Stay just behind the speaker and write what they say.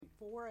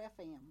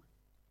FM.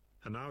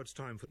 And now it's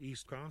time for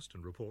Eastcast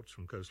and reports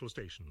from coastal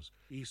stations.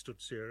 East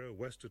Utsira,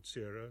 West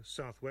Utsira,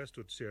 Southwest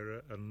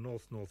Utsira and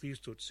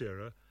North-Northeast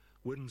Utsira.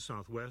 Wind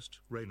southwest,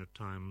 rain at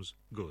times,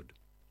 good.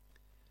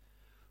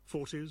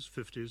 40s,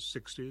 50s,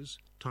 60s,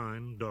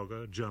 Tyne,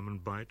 Dogger, German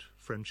Bight,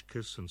 French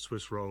Kiss and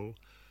Swiss Roll.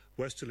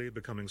 Westerly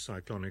becoming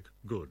cyclonic,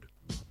 good.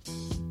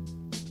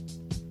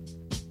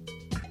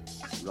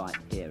 Right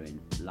here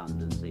in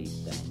London's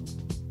East End.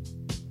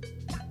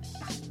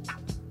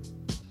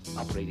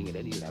 Operating at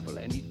any level,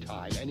 any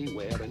time,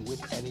 anywhere, and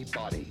with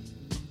anybody.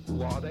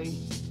 Who are they?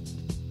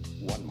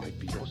 One might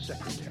be your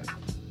secretary,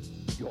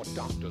 your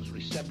doctor's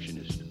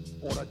receptionist,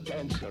 or a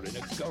dancer in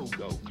a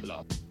go-go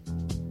club.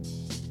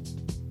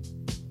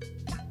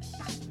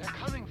 They're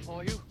coming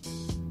for you.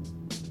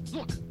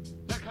 Look,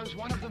 there comes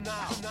one of them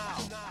now.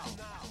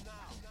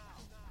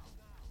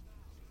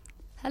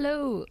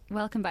 Hello,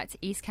 welcome back to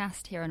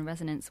Eastcast here on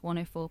Resonance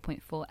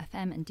 104.4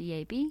 FM and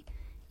DAB.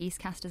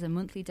 Eastcast is a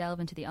monthly delve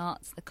into the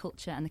arts, the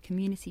culture and the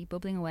community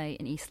bubbling away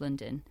in East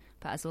London,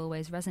 but as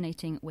always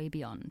resonating way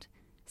beyond.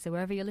 So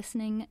wherever you're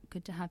listening,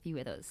 good to have you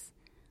with us.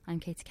 I'm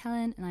Katie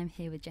Kellen and I'm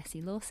here with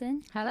Jessie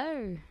Lawson.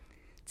 Hello.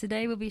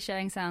 Today we'll be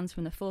sharing sounds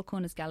from the Four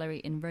Corners Gallery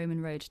in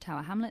Roman Road,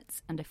 Tower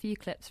Hamlets, and a few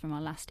clips from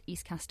our last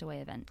Eastcast Away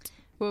event.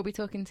 We'll be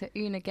talking to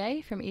Una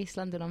Gay from East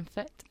London on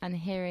Foot and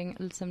hearing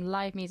some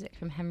live music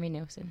from Henry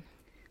Nielsen.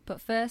 But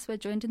first, we're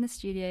joined in the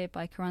studio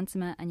by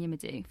Karantama and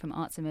Yamadu from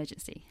Arts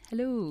Emergency.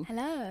 Hello.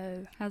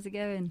 Hello. How's it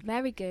going?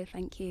 Very good,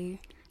 thank you.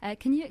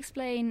 Can you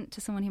explain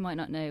to someone who might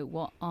not know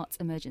what Arts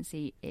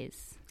Emergency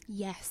is?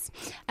 Yes.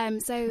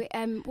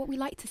 What we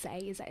like to say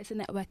is that it's a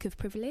network of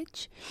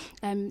privilege.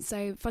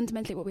 So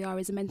fundamentally what we are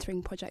is a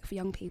mentoring project for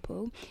young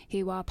people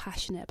who are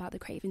passionate about the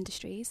creative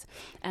industries,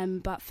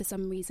 but for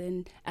some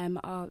reason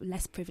are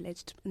less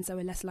privileged and so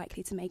are less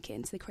likely to make it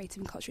into the creative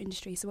and culture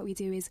industry. So what we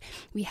do is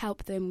we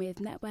help them with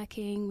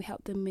networking, we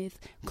help them with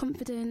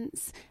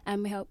confidence,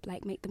 and we help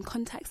make them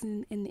contacts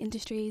in the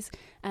industries,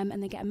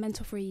 and they get a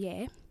mentor for a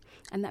year.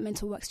 And that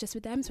mentor works just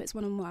with them, so it's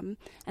one-on-one,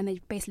 and they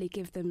basically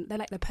give them, they're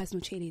like their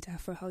personal cheerleader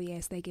for a whole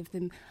year, so they give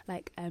them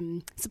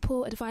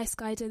support, advice,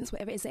 guidance,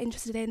 whatever it is they're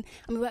interested in.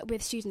 And we work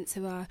with students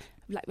who are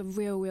a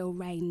real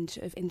range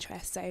of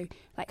interests, so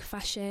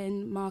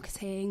fashion,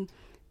 marketing,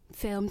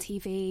 film,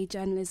 TV,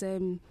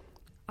 journalism,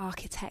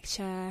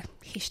 architecture,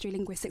 history,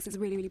 linguistics. It's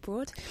really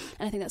broad,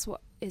 and I think that's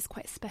what is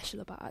quite special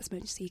about Arts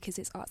Emergency, because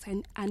it's arts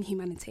and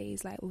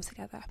humanities all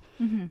together.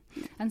 Mm-hmm.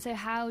 And so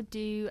how do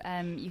you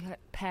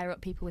pair up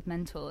people with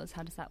mentors?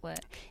 How does that work?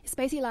 It's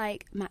basically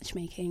like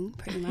matchmaking,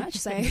 pretty much.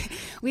 So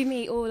we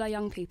meet all our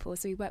young people,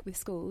 so we work with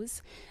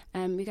schools.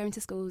 We go into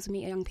schools,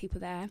 meet our young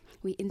people there,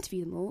 we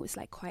interview them all. It's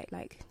quite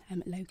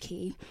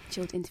low-key,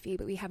 chilled interview,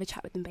 but we have a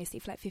chat with them basically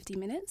for 15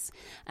 minutes.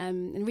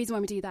 And the reason why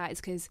we do that is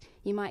because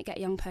you might get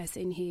a young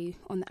person who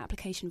on the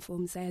application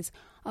form says,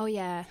 oh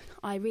yeah,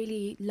 I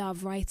really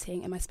love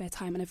writing in my spare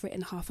time and I've written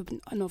half of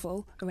a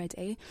novel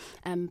already,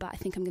 but I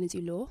think I'm going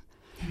to do law.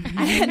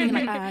 And you're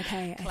like, oh,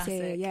 okay, I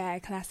see. Yeah,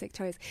 classic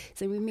choice.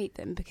 So we meet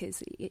them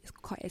because it's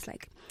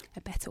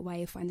a better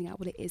way of finding out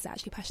what it is they're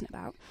actually passionate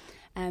about.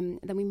 Then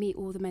we meet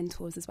all the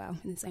mentors as well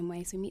in the same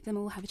way. So we meet them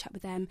all, have a chat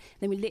with them.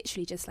 Then we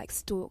literally just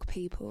stalk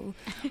people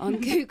on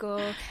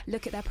Google,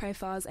 look at their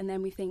profiles, and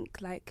then we think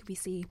we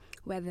see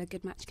whether a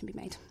good match can be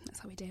made. That's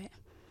how we do it.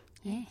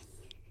 Yeah.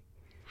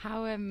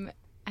 How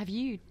have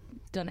you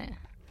done it?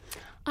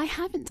 I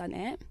haven't done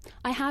it.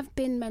 I have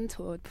been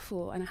mentored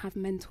before, and I have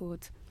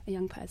mentored a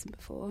young person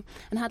before,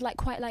 and had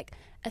quite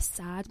a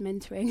sad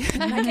mentoring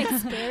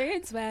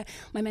experience where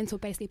my mentor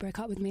basically broke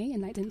up with me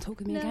and didn't talk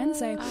with me again.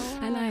 So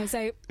I know.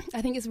 So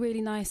I think it's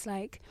really nice.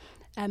 The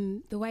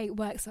way it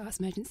works at Arts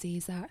Emergency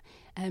is that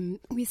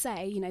we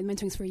say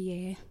mentoring's for a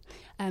year,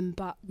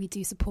 but we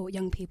do support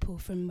young people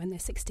from when they're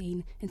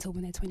 16 until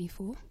when they're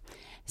 24.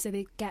 So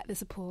they get the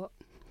support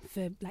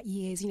for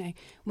years,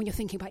 when you're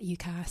thinking about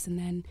UCAS, and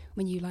then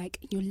when you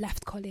you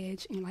left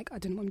college and you're I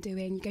don't know what I'm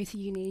doing, you go to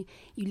uni,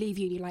 you leave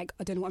uni I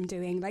don't know what I'm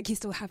doing, you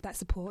still have that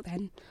support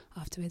then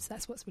afterwards.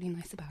 That's what's really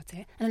nice about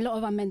it. And a lot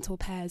of our mentor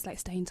pairs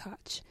stay in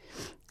touch,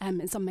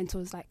 and some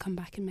mentors come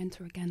back and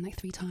mentor again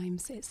 3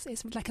 times. It's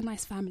a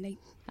nice family.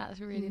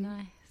 That's really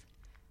nice.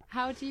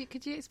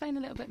 Could you explain a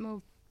little bit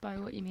more by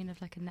what you mean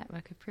of a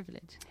network of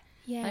privilege?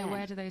 Yeah.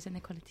 Where do those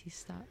inequalities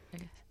start, I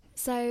guess?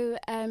 So,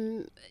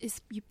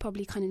 as you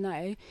probably kind of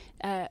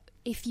know,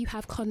 if you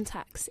have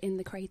contacts in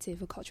the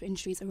creative or cultural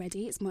industries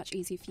already, it's much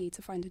easier for you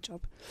to find a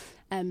job.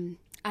 And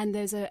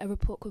there's a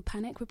report called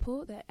Panic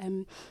Report that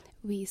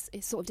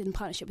it sort of did in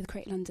partnership with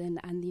Create London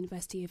and the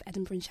University of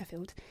Edinburgh and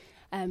Sheffield.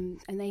 And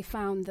they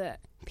found that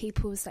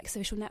people's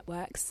social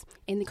networks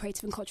in the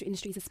creative and cultural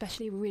industries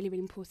especially were really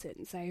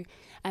important. So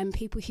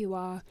people who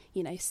are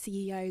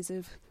CEOs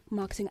of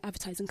marketing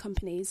advertising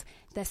companies,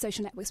 their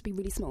social networks will be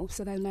really small,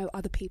 so they'll know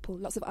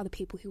lots of other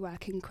people who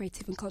work in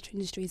creative and cultural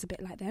industries a bit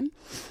like them.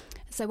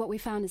 So what we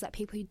found is that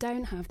people who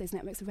don't have those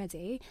networks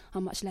already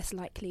are much less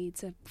likely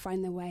to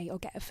find their way or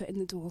get a foot in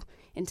the door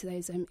into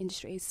those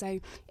industries.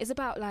 So it's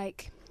about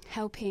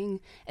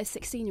helping a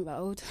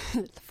 16-year-old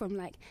from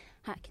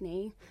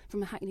Hackney,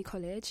 from a Hackney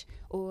college,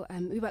 or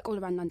we work all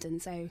around London,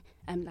 so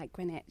like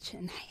Greenwich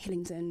and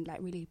Hillingdon,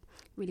 like really,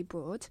 really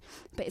broad.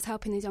 But it's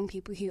helping these young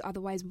people who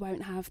otherwise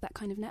won't have that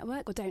kind of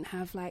network, or don't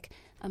have like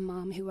a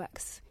mum who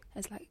works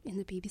as like in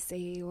the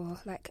BBC, or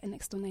like a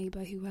next door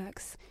neighbour who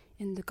works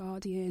in The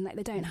Guardian. Like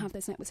they don't have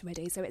those networks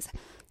already, so it's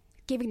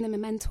giving them a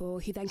mentor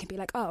who then can be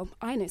like, oh,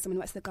 I know someone who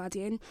works at The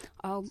Guardian,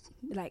 I'll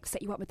like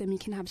set you up with them, you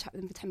can have a chat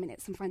with them for 10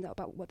 minutes and find out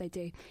about what they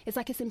do. It's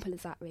like as simple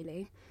as that,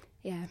 really.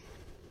 Yeah,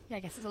 I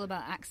guess it's all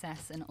about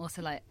access, and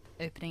also like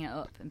opening it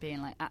up and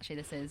being like, actually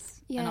this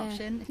is an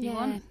option if you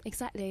want.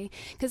 Exactly,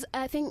 because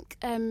I think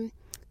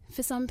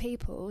for some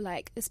people,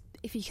 like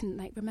if you can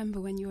like remember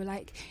when you were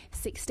like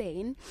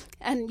 16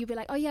 and you'd be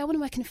like, oh yeah, I want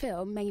to work in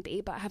film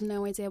maybe, but I have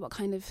no idea what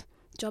kind of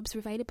jobs are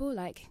available.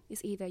 Like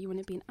it's either you want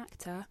to be an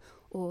actor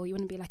or you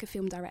want to be like a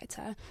film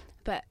director,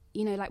 but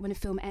you know, like when a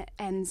film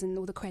ends and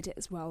all the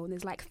credits roll,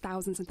 there's like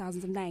thousands and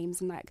thousands of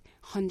names and like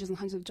hundreds and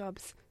hundreds of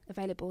jobs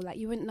available. Like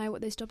you wouldn't know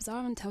what those jobs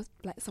are until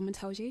like someone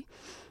tells you.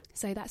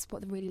 So that's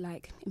what the really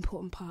like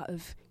important part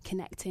of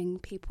connecting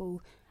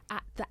people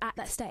at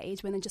that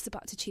stage when they're just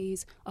about to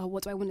choose, oh,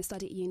 what do I want to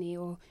study at uni,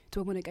 or do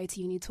I want to go to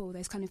uni at all?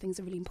 Those kind of things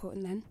are really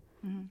important then.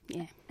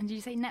 Yeah. And do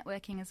you say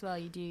networking as well?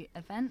 You do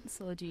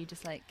events, or do you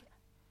just like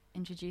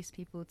introduce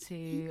people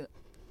to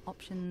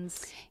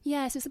options?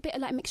 Yeah, so it's a bit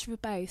of like a mixture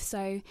of both.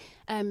 So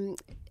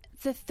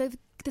the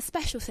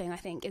special thing I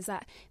think is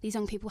that these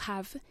young people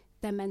have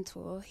their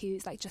mentor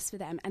who's like just for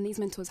them, and these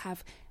mentors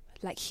have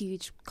like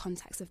huge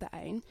contacts of their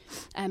own,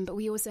 but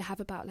we also have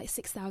about like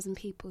 6,000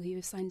 people who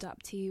have signed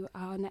up to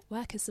our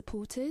network as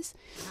supporters.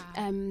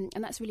 Wow.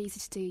 And that's really easy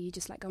to do. You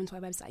just like go onto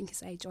our website and you can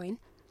say join.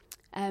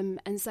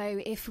 And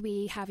so if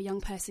we have a young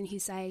person who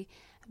say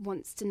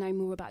wants to know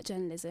more about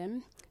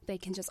journalism, they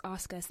can just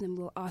ask us, and then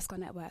we'll ask our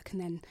network, and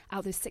then out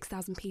of those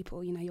 6,000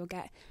 people, you know, you'll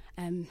get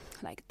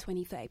like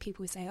 20, 30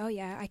 people who say, oh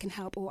yeah, I can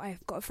help, or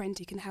I've got a friend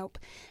who can help.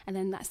 And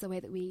then that's the way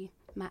that we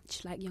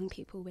match like young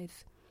people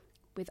with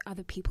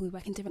other people who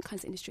work in different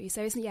kinds of industries.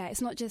 So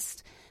it's not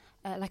just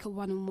like a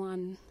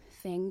one-on-one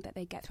thing that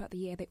they get throughout the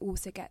year. They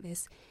also get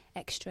this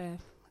extra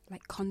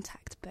like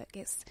contact book.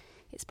 It's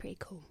pretty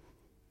cool.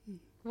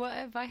 What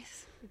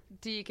advice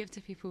do you give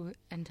to people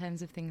in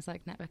terms of things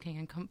like networking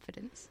and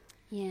confidence?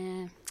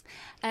 Yeah.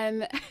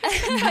 Yeah,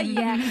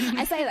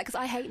 I say that because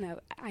I hate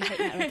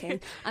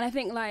networking. And I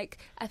think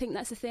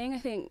that's the thing. I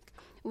think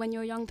when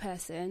you're a young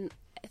person,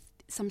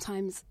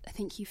 sometimes I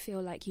think you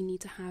feel like you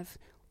need to have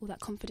all that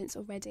confidence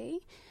already,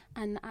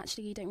 and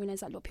actually you don't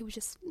realise that a lot of people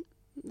just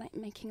like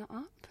making it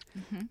up.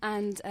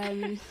 And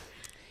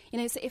you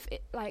know, so if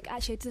it, like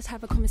actually I just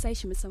have a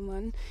conversation with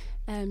someone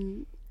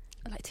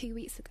like 2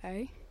 weeks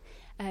ago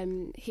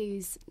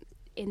who's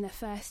in their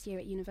first year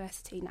at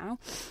university now,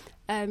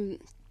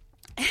 and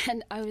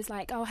I was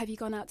like, oh, have you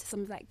gone out to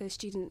some of like the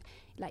student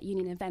like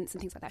union events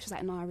and things like that? She was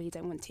like, no, I really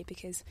don't want to,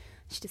 because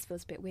she just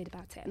feels a bit weird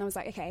about it. And I was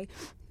like, okay,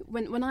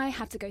 when I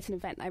have to go to an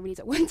event I really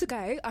don't want to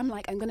go, I'm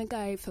like, I'm going to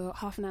go for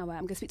half an hour, I'm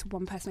going to speak to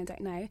one person I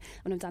don't know,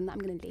 when I've done that I'm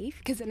going to leave,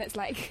 because then it's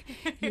like,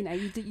 you know,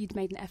 you'd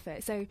made an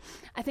effort. So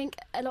I think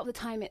a lot of the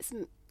time it's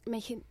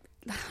making,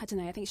 I don't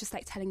know, I think it's just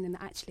like telling them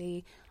that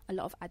actually a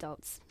lot of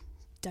adults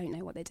don't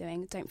know what they're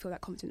doing, don't feel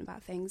that confident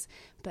about things,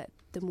 but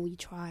the more you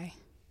try,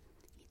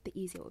 the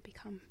easier it will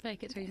become.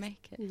 Fake it till you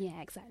make it. Yeah,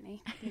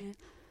 exactly. Yeah.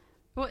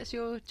 What's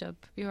your job,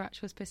 your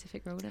actual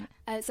specific role in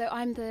it? So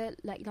I'm the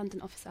like London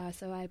officer,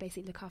 so I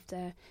basically look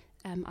after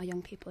our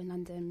young people in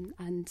London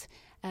and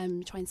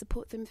try and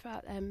support them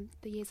throughout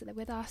the years that they're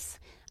with us,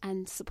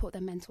 and support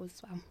their mentors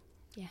as well.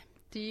 Yeah.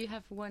 Do you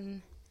have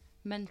one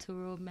mentor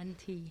or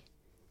mentee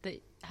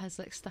that has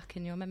like stuck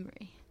in your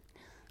memory?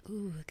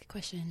 Ooh, good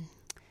question.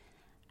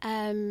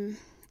 There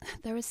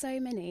are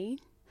so many.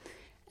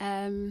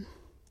 I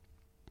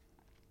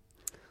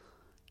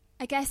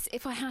guess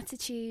if I had to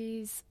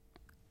choose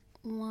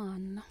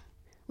one,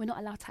 we're not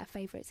allowed to have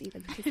favourites either,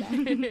 because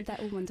they're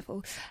all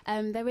wonderful.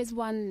 There is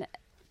one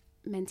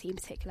mentee in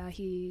particular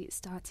who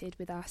started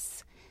with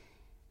us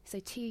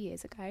 2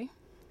 years ago,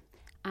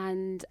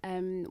 and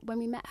when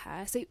we met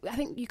her, so I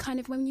think you kind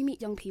of, when you meet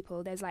young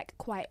people, there's like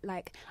quite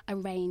like a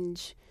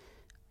range.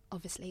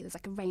 Obviously, there's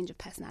like a range of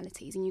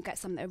personalities, and you get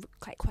some that are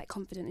quite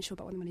confident and sure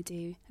about what they want to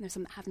do, and there's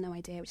some that have no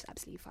idea, which is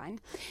absolutely fine.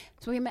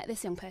 So when we met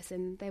this young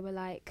person, they were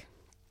like,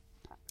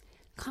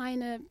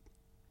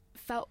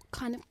 felt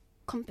kind of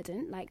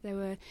confident, like they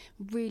were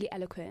really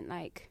eloquent,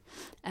 like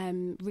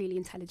really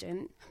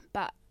intelligent,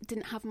 but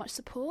didn't have much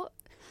support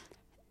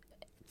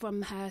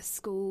from her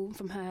school,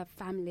 from her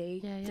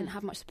family. Didn't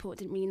have much support,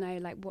 didn't really know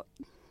like what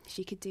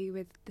she could do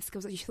with the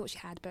skills that she thought she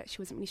had, but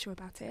she wasn't really sure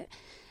about it.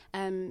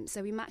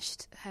 So we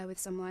matched her with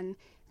someone.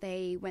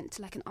 They went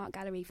to like an art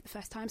gallery for the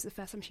first time, so the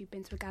first time she'd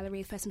been to a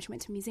gallery, the first time she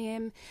went to a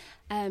museum.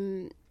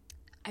 I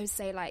would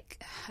say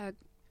like her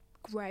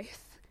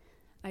growth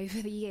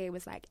over the year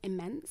was like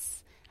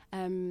immense,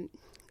 and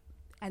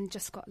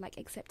just got like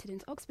accepted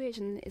into Oxbridge,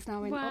 and is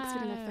now in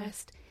Oxford in her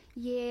first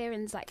year,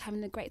 and is like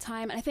having a great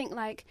time. And I think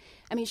like,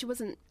 I mean, she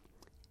wasn't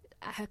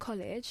at her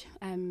college,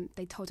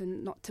 they told her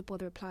not to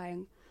bother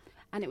applying,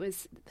 and it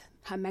was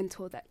her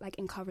mentor that like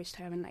encouraged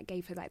her and like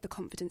gave her like the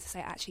confidence to say,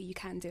 actually, you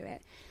can do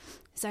it.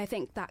 So I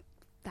think that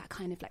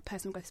kind of like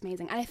personal growth is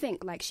amazing, and I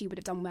think like she would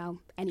have done well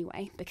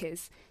anyway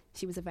because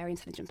she was a very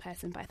intelligent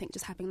person, but I think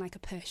just having like a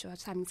push or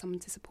just having someone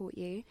to support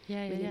you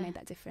really made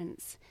that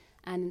difference.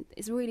 And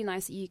it's really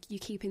nice that you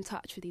keep in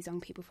touch with these young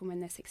people from when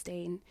they're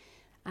 16,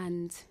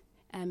 and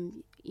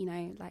you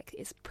know, like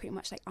it's pretty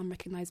much like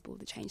unrecognisable,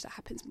 the change that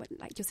happens when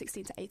like you're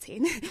 16 to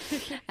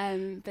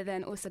 18. But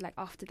then also like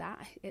after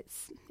that,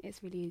 it's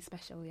really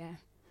special, yeah.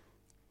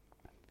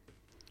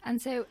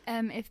 And so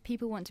if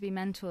people want to be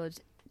mentored,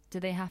 do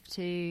they have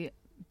to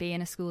be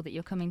in a school that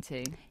you're coming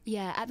to?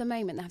 Yeah, at the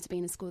moment they have to be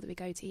in a school that we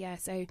go to, yeah.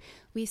 So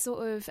we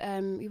sort of,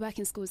 we work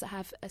in schools that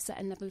have a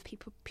certain level of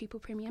pupil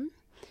premium.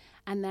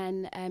 And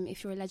then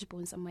if you're eligible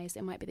in some ways,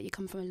 it might be that you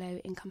come from a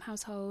low-income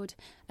household,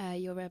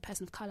 you're a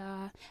person of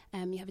colour,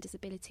 you have a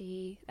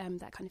disability,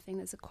 that kind of thing.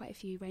 There's quite a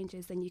few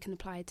ranges, then you can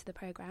apply to the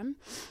programme.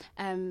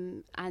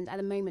 And at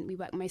the moment, we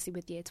work mostly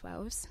with Year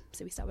 12s,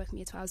 so we start working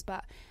with Year 12s,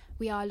 but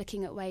we are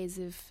looking at ways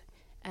of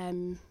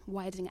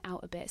widening it out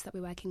a bit, so that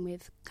we're working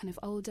with kind of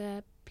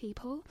older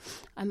people,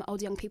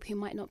 older young people who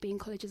might not be in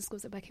colleges and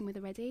schools that we're working with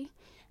already.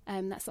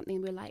 That's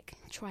something we're like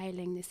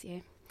trialling this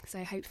year,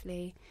 so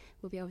hopefully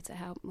we'll be able to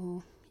help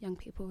more young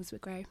people as we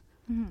grow.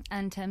 Mm-hmm.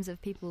 And in terms of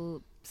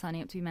people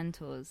signing up to be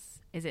mentors,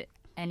 is it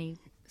any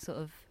sort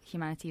of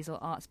humanities or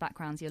arts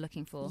backgrounds you're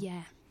looking for?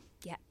 Yeah.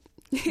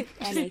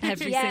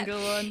 Every single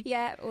one?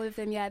 Yeah, all of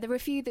them, yeah. There are a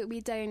few that we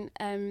don't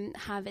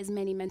have as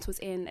many mentors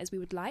in as we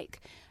would like.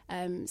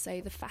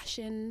 So the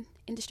fashion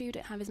industry, we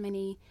don't have as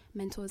many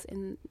mentors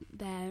in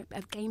there.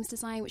 Games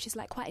design, which is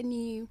like quite a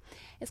new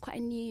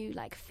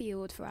like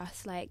field for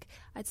us. Like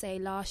I'd say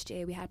last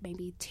year we had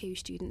maybe 2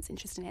 students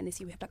interested in it, and this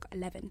year we have like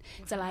 11.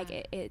 Wow. So like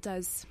it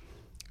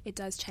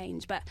does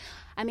change. But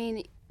I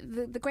mean,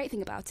 the great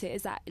thing about it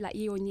is that like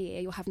year on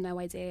year you'll have no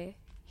idea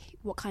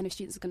what kind of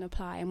students are going to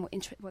apply and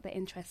what their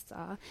interests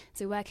are.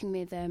 So working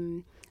with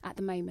at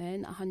the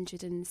moment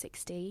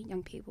 160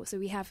 young people. So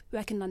we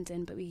work in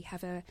London, but we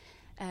have a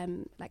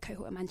like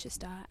cohort in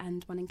Manchester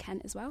and one in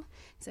Kent as well.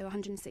 So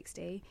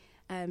 160,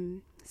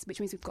 which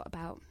means we've got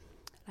about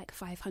like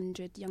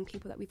 500 young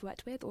people that we've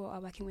worked with or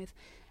are working with.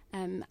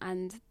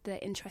 And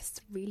the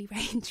interests really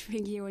range from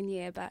year on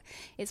year, but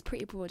it's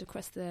pretty broad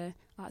across the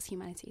arts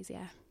humanities,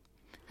 yeah.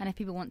 And if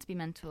people want to be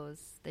mentors,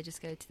 they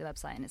just go to the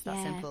website and it's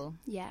that simple?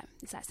 Yeah,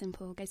 it's that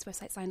simple. Go to the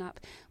website, sign up.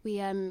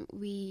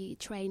 We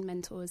train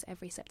mentors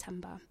every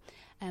September,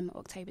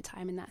 October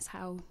time, and that's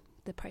how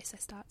the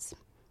process starts.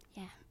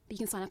 Yeah, but you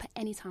can sign up at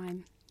any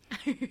time.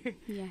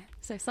 Yeah.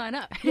 So sign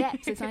up. Yeah,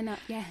 so sign up,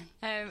 yeah.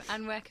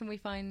 And where can we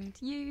find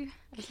you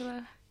as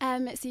well?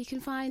 So you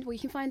can find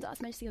Arts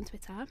Emergency on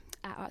Twitter,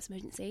 at Arts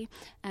Emergency.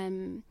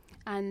 And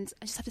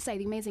I just have to say,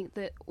 the amazing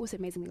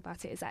thing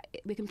about it is that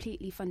we're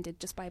completely funded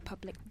just by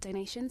public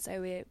donation.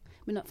 So we're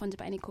not funded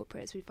by any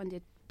corporates. We're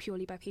funded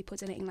purely by people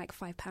donating like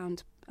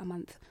 £5 a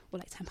month or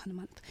like £10 a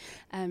month.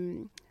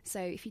 So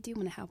if you do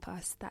want to help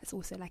us, that's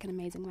also like an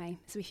amazing way.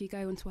 So if you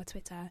go onto our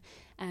Twitter,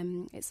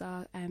 it's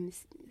our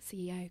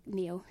CEO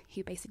Neil,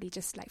 who basically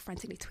just like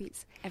frantically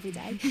tweets every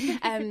day.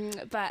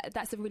 But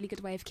that's a really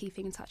good way of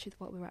keeping in touch with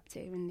what we're up to.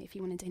 And if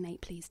you want to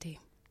donate, please do.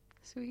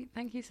 Sweet.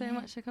 Thank you so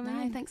much for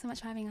coming in. Thanks so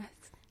much for having us.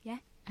 Yeah.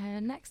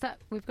 Next up,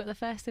 we've got the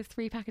first of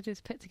 3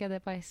 packages put together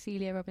by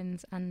Celia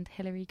Robbins and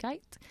Hilary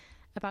Geit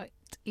about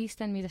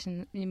East End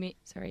museums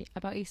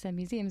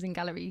and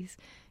galleries.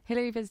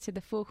 Hilary visited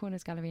the Four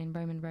Corners Gallery in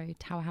Roman Road,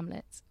 Tower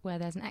Hamlets, where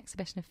there's an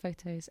exhibition of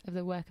photos of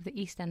the work of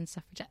the East End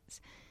suffragettes.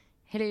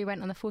 Hilary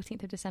went on the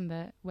 14th of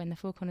December when the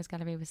Four Corners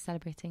Gallery was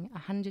celebrating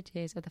 100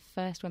 years of the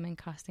first women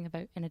casting a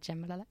vote in a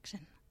general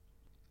election.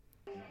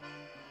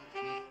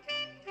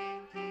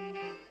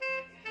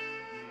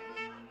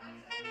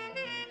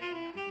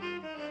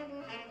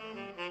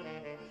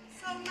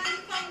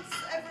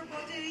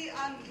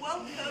 And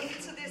welcome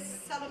to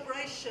this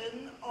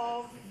celebration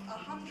of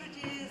 100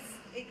 years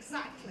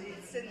exactly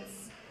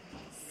since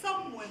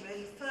some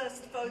women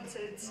first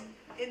voted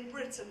in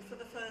Britain for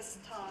the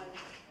first time.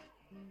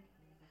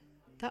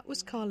 That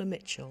was Carla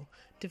Mitchell,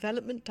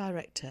 Development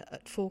Director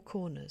at Four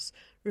Corners,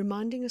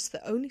 reminding us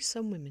that only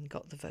some women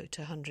got the vote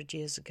 100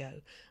 years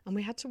ago, and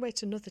we had to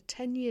wait another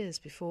 10 years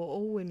before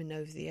all women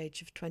over the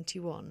age of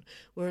 21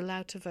 were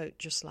allowed to vote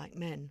just like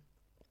men.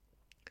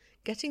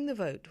 Getting the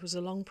vote was a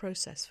long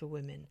process for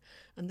women,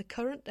 and the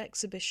current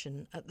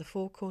exhibition at the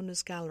Four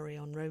Corners Gallery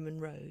on Roman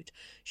Road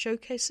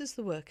showcases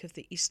the work of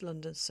the East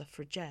London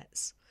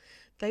suffragettes.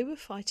 They were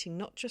fighting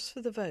not just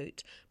for the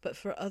vote, but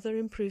for other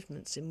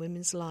improvements in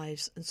women's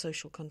lives and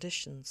social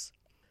conditions.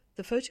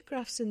 The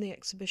photographs in the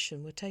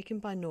exhibition were taken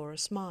by Nora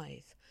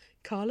Smythe.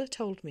 Carla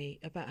told me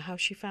about how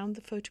she found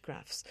the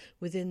photographs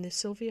within the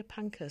Sylvia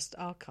Pankhurst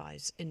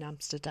archives in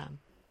Amsterdam.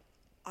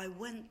 I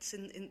went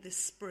in this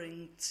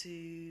spring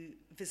to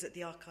visit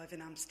the archive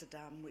in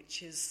Amsterdam,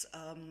 which is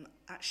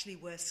actually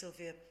where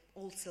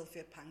all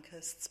Sylvia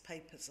Pankhurst's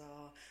papers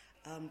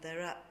are.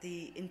 They're at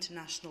the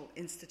International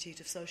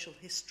Institute of Social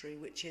History,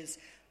 which is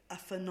a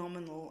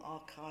phenomenal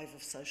archive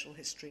of social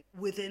history.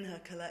 Within her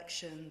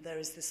collection, there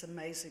is this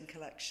amazing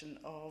collection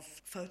of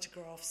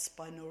photographs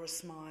by Nora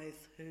Smythe,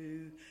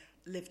 who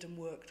lived and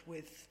worked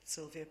with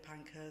Sylvia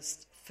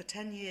Pankhurst for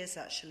 10 years,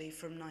 actually,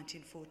 from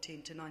 1914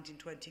 to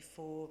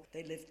 1924.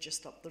 They lived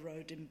just up the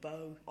road in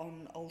Bow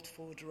on Old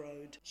Ford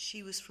Road.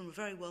 She was from a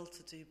very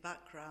well-to-do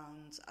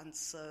background, and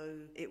so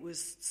it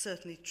was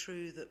certainly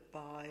true that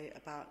by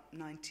about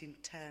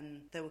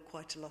 1910 there were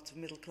quite a lot of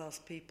middle-class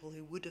people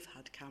who would have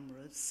had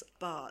cameras,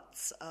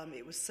 but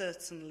it was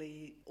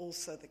certainly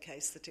also the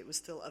case that it was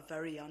still a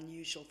very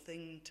unusual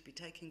thing to be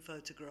taking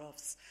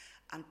photographs,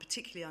 and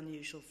particularly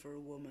unusual for a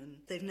woman.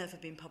 They've never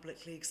been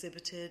publicly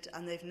exhibited,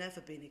 and they've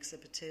never been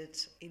exhibited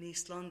in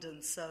East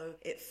London, so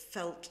it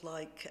felt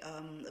like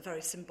a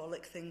very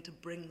symbolic thing to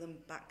bring them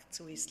back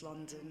to East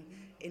London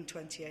in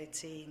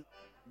 2018.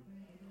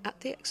 At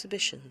the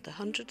exhibition, the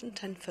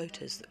 110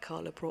 photos that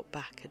Carla brought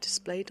back are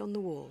displayed on the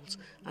walls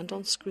and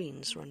on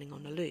screens running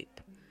on a loop.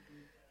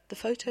 The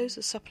photos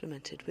are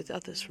supplemented with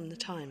others from the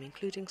time,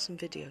 including some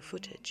video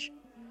footage.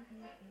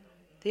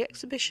 The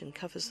exhibition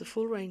covers the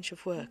full range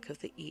of work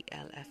of the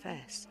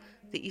ELFS,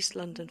 the East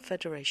London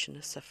Federation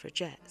of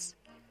Suffragettes.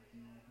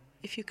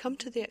 If you come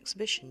to the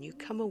exhibition, you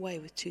come away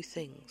with two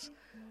things: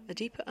 a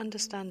deeper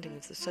understanding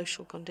of the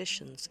social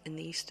conditions in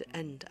the East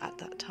End at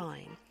that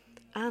time,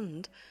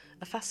 and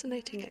a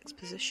fascinating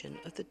exposition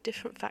of the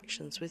different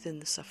factions within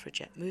the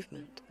suffragette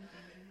movement.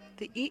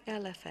 The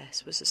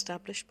ELFS was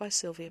established by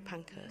Sylvia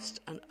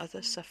Pankhurst and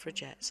other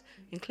suffragettes,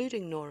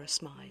 including Nora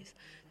Smythe,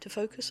 to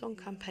focus on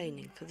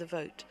campaigning for the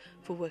vote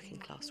for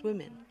working-class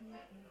women.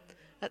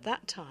 At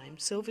that time,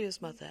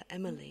 Sylvia's mother,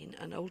 Emmeline,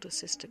 and older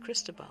sister,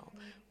 Christabel,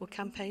 were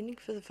campaigning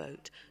for the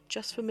vote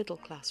just for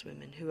middle-class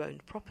women who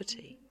owned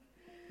property.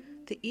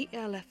 The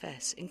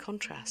ELFS, in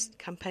contrast,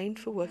 campaigned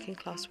for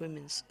working-class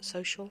women's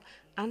social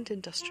and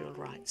industrial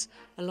rights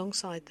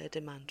alongside their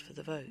demand for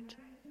the vote.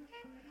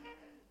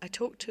 I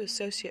talked to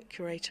Associate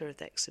Curator of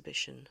the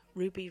exhibition,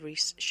 Ruby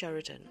Rees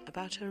Sheridan,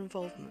 about her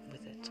involvement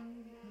with it.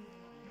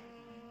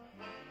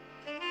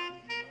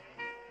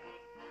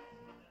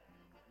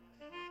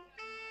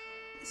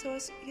 So I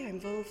was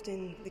involved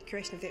in the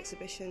curation of the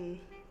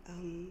exhibition,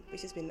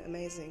 which has been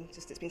amazing.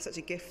 It's been such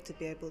a gift to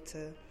be able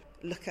to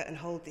look at and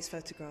hold these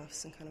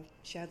photographs and kind of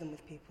share them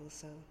with people.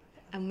 So.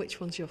 And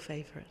which one's your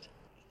favourite?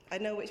 I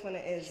know which one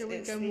it is. Shall we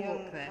go and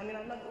walk there? I mean,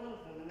 I love all of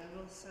them, and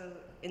they're all so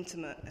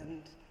intimate.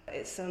 And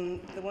it's the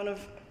one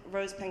of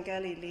Rose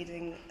Pengelly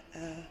leading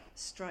a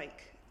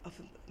strike of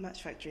a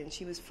match factory, and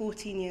she was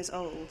 14 years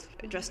old,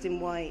 dressed in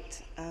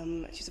white.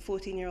 She's a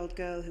 14-year-old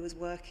girl who was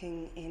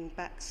working in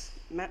Back's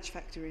match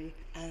factory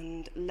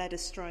and led a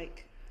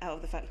strike out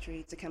of the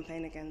factory to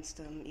campaign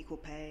against equal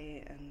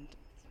pay. And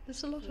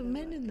there's a lot of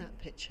men in that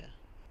picture.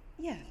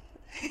 Yeah.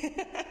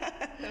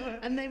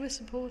 And they were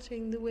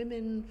supporting the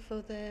women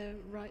for their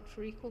right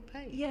for equal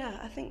pay. Yeah,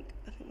 I think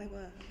they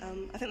were.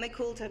 I think they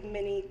called her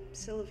Mini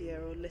Sylvia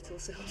or Little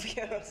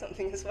Sylvia or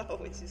something as well,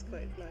 which is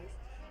quite nice.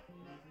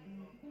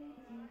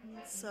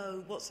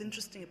 So what's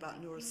interesting about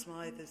Nora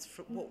Smythe is,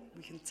 from what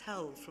we can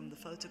tell from the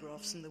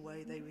photographs and the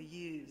way they were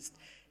used,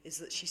 is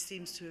that she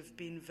seems to have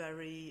been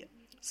very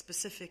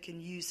specific in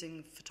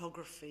using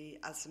photography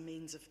as a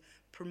means of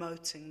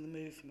promoting the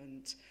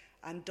movement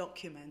and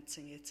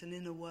documenting it, and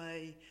in a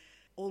way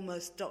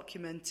almost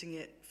documenting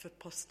it for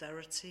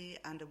posterity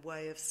and a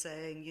way of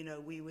saying, you know,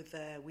 we were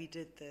there, we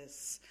did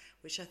this,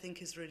 which I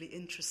think is really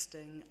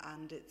interesting,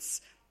 and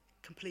it's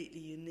completely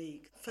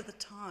unique. For the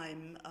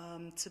time,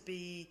 to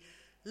be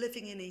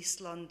living in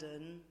East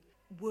London,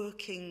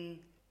 working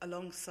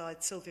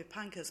alongside Sylvia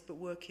Pankhurst, but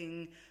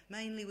working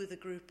mainly with a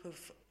group of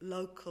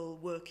local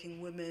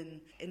working women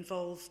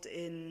involved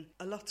in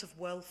a lot of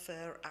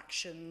welfare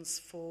actions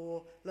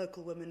for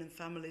local women and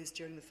families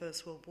during the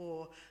First World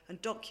War,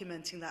 and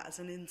documenting that as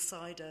an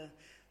insider.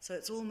 So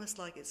it's almost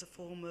like it's a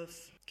form of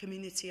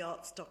community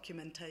arts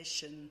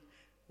documentation,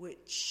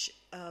 which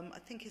I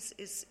think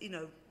is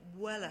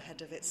well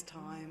ahead of its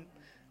time.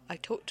 I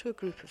talked to a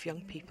group of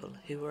young people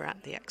who were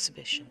at the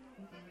exhibition.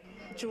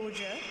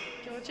 Georgia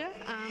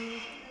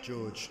and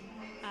George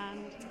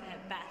and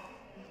Beth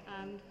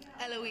and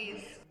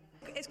Eloise.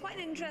 It's quite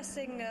an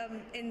interesting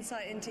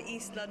insight into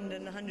East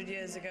London 100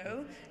 years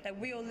ago. Like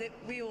we all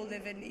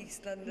live in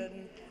East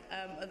London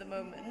at the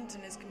moment,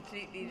 and it's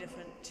completely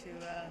different to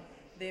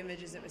the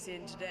images that we're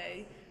seeing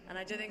today. And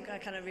I don't think I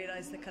kind of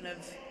realised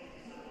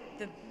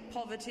the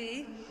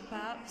poverty,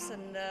 perhaps,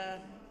 and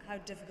how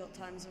difficult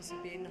times must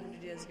have been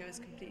 100 years ago. It's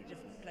a completely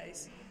different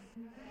place.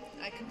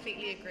 I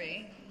completely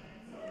agree.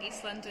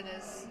 East London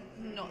is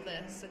not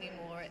this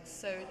anymore. It's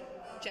so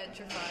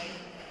gentrified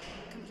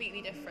and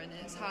completely different.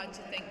 It's hard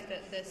to think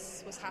that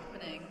this was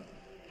happening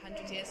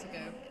 100 years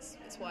ago.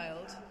 It's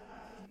wild.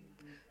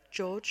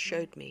 George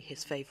showed me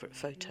his favourite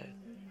photo.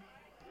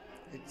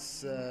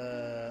 It's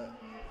a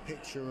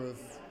picture of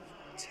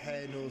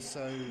 10 or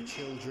so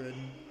children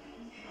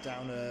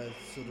down a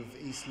sort of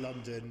East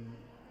London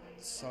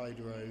side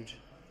road,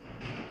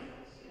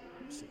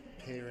 sort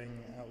of peering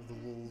out of the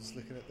walls,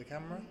 looking at the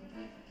camera.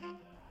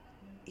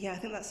 Yeah, I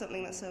think that's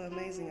something that's so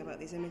amazing about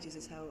these images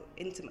is how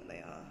intimate they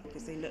are,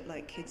 because they look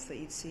like kids that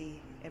you'd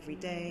see every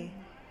day.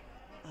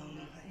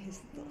 His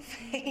little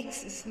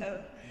face,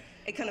 so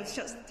it kind of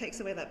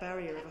takes away that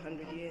barrier of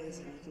 100 years,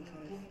 and you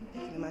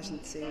can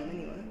imagine seeing them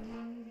anywhere.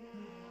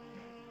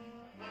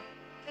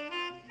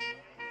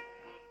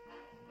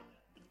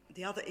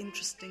 The other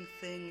interesting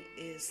thing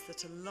is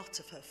that a lot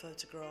of her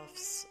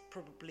photographs,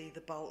 probably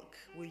the bulk,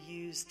 were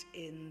used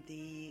in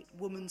the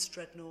Woman's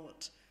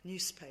Dreadnought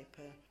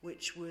newspaper,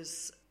 which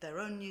was their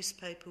own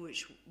newspaper,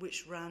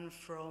 which ran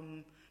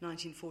from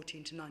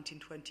 1914 to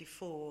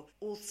 1924.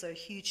 Also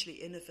hugely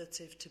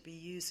innovative to be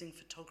using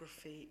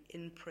photography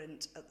in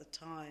print at the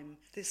time.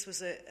 This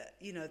was a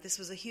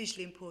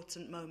hugely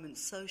important moment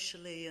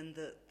socially, and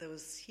that there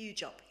was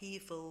huge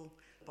upheaval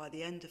by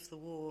the end of the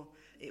war.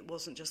 It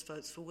wasn't just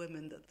votes for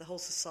women, that the whole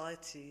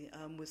society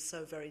was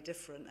so very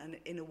different, and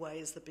in a way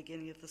is the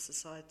beginning of the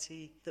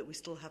society that we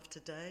still have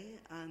today.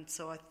 And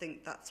so I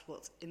think that's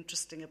what's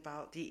interesting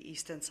about the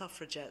East End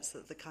suffragettes,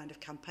 that the kind of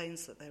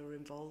campaigns that they were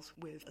involved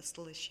with are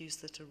still issues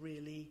that are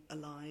really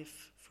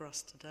alive for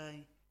us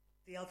today.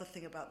 The other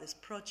thing about this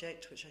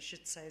project, which I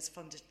should say is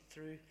funded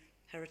through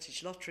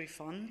Heritage Lottery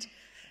Fund,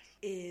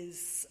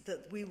 is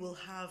that we will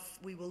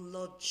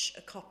lodge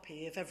a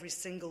copy of every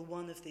single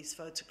one of these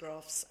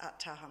photographs at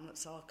Tower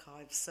Hamlets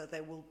Archives. So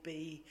there will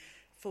be,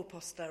 for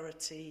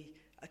posterity,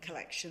 a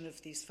collection of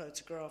these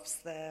photographs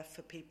there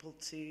for people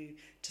to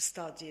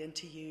study and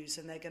to use,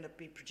 and they're going to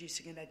be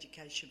producing an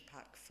education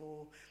pack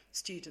for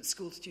students,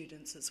 school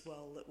students as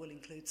well, that will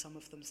include some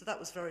of them. So that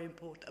was very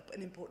important,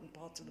 an important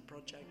part of the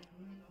project.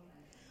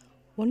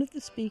 One of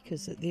the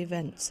speakers at the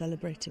event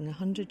celebrating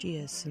 100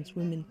 years since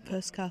women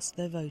first cast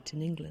their vote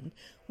in England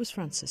was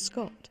Frances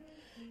Scott.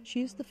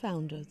 She is the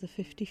founder of the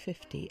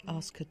 50-50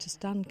 Ask Her to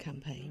Stand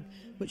campaign,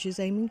 which is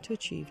aiming to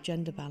achieve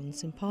gender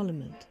balance in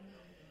Parliament.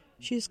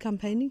 She is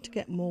campaigning to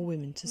get more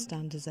women to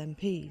stand as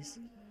MPs.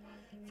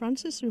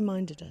 Frances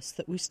reminded us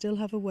that we still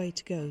have a way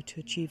to go to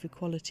achieve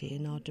equality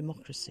in our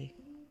democracy.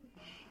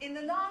 In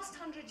the last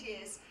 100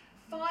 years,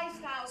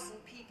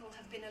 5,000 people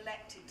have been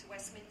elected to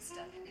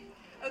Westminster.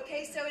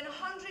 Okay, so in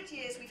 100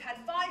 years we've had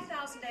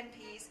 5,000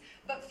 MPs,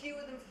 but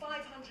fewer than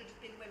 500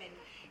 have been women.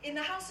 In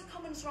the House of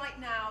Commons right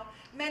now,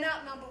 men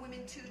outnumber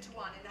women 2 to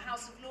 1. In the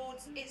House of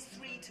Lords, it's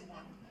 3 to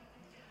 1.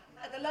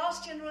 At the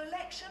last general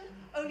election,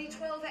 only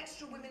 12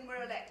 extra women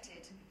were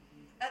elected.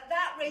 At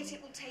that rate,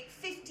 it will take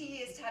 50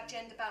 years to have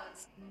gender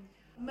balance.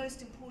 The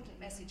most important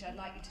message I'd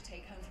like you to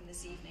take home from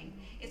this evening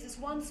is there's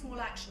one small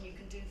action you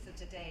can do for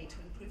today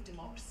to improve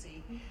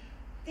democracy.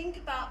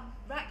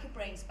 Rack your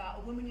brains about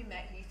a woman you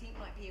met who you think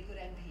might be a good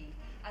MP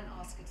and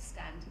ask her to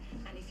stand.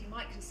 And if you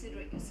might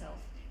consider it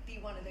yourself, be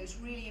one of those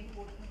really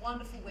important,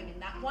 wonderful women,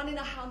 that 1 in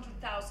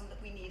 100,000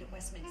 that we need at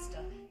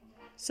Westminster.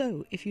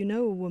 So, if you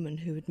know a woman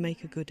who would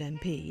make a good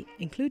MP,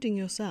 including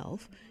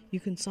yourself,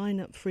 you can sign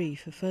up free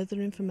for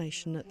further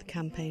information at the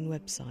campaign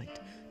website,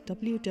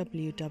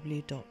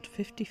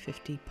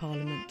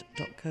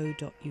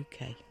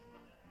 www.5050parliament.co.uk.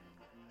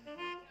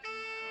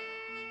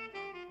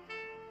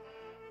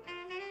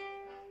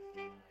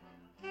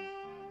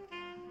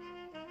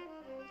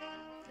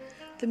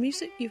 The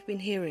music you've been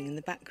hearing in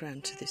the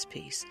background to this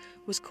piece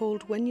was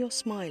called When You're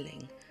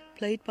Smiling,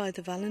 played by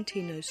the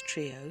Valentinos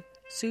trio,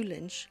 Sue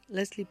Lynch,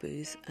 Leslie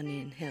Booth and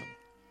Ian Hill.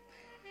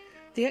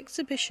 The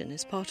exhibition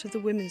is part of the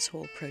Women's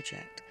Hall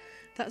project.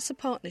 That's a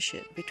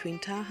partnership between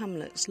Tower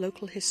Hamlets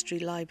Local History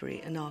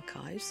Library and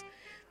Archives,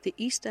 the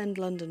East End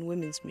London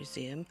Women's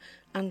Museum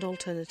and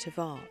Alternative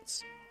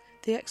Arts.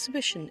 The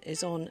exhibition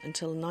is on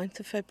until 9th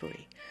of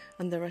February,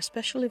 and there are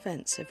special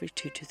events every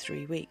 2 to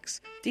 3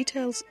 weeks.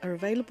 Details are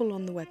available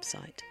on the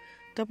website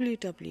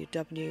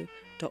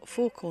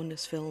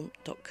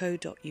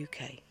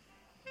www.fourcornersfilm.co.uk.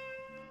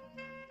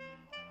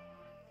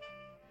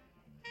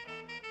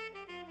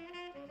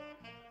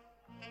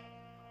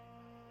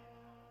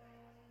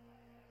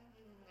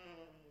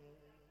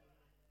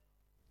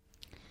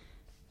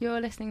 You're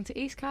listening to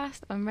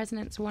Eastcast on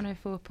Resonance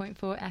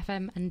 104.4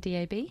 FM and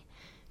DAB.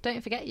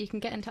 Don't forget you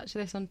can get in touch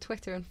with us on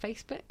Twitter and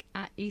Facebook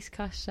at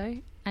Eastcast Show,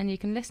 and you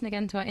can listen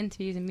again to our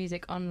interviews and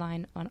music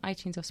online on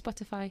iTunes or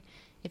Spotify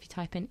if you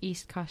type in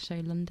Eastcast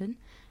Show London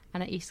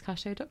and at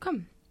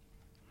eastcastshow.com.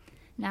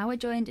 Now we're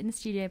joined in the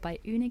studio by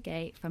Una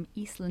Gay from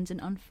East London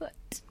on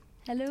Foot.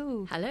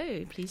 Hello.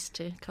 Hello, pleased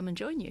to come and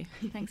join you.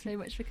 Thanks very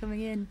much for coming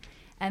in.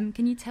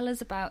 Can you tell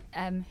us about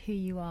who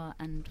you are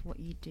and what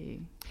you do?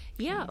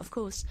 Please? Yeah, of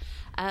course.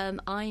 I'm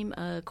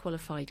a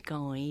qualified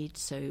guide,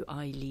 so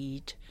I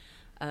lead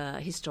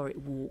historic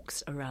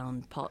walks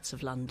around parts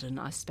of London.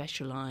 I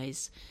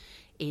specialise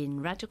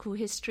in radical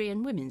history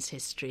and women's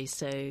history.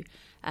 So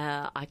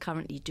I'm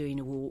currently doing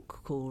a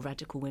walk called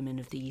Radical Women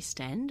of the East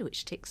End,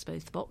 which ticks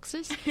both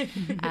boxes.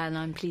 And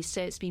I'm pleased to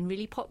say it's been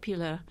really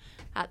popular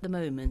at the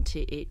moment.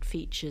 It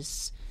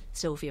features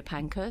Sylvia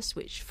Pankhurst,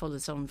 which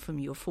follows on from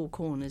your Four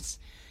Corners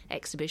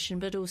exhibition,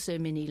 but also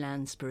Minnie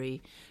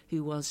Lansbury,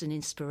 who was an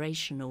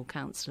inspirational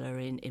counsellor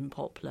in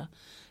Poplar,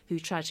 who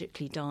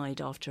tragically died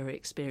after her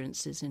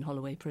experiences in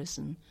Holloway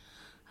Prison.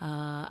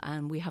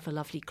 and we have a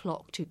lovely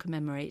clock to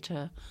commemorate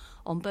her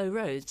on Bow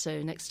Road.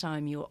 So next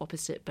time you're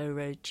opposite Bow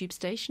Road Tube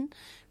Station,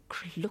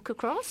 look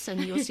across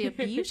and you'll see a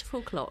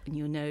beautiful clock and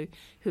you'll know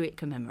who it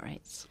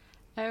commemorates.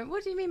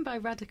 What do you mean by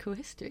radical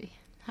history?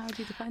 How would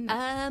you define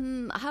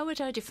that? How would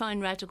I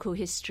define radical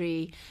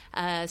history?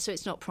 So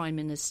it's not prime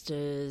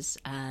ministers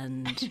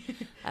and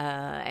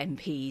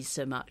MPs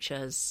so much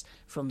as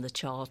from the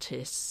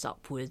Chartists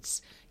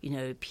upwards,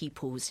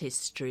 people's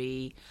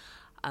history,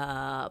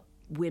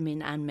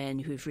 women and men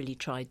who've really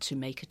tried to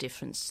make a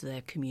difference to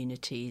their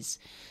communities.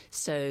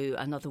 So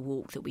another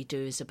walk that we do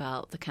is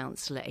about the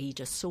councillor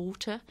Ada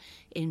Salter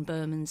in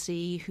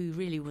Bermondsey, who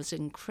really was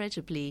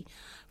incredibly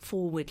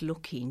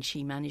forward-looking.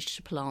 She managed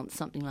to plant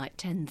something like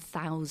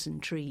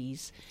 10,000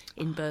 trees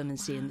in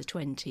Bermondsey in the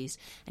 20s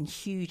and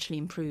hugely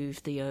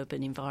improved the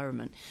urban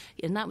environment.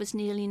 And that was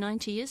nearly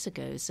 90 years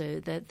ago. So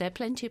there are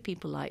plenty of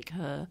people like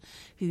her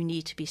who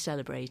need to be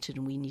celebrated,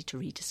 and we need to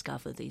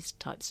rediscover these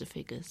types of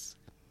figures.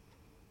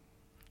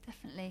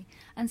 Definitely.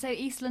 And so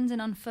East London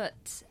on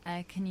Foot,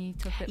 can you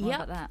talk a bit more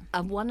about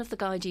that? One of the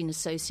guiding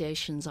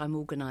associations I'm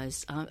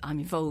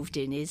involved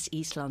in is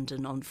East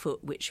London on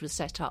Foot, which was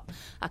set up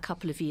a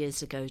couple of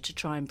years ago to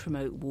try and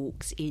promote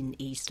walks in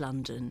East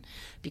London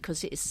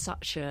because it is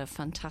such a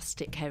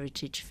fantastic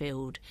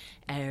heritage-filled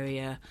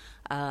area.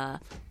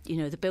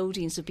 The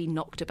buildings have been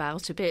knocked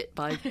about a bit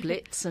by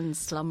blitz and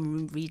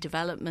slum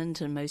redevelopment,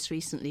 and most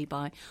recently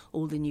by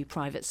all the new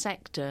private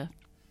sector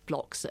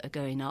blocks that are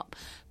going up,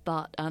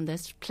 but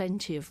there's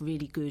plenty of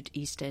really good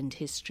East End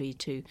history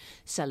to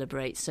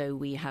celebrate. So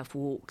we have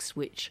walks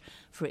which,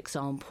 for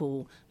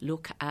example,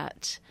 look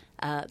at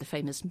the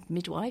famous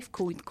midwife,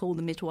 call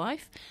the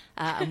midwife,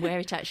 and where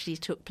it actually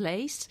took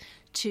place,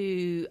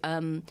 to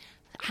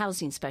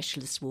housing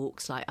specialist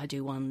walks, like I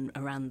do one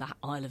around the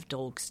Isle of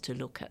Dogs to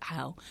look at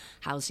how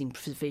housing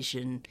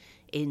provision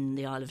in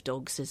the Isle of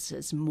Dogs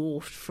has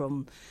morphed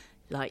from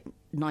like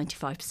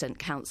 95%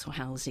 council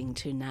housing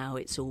to now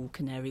it's all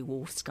Canary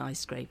Wharf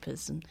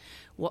skyscrapers, and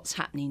what's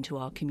happening to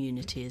our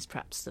community is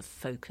perhaps the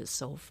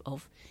focus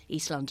of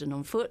East London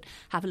on Foot.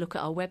 Have a look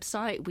at our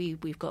website.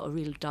 We've got a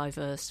real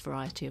diverse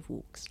variety of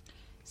walks.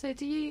 So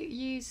do you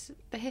use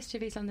the history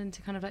of East London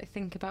to kind of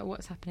think about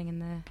what's happening in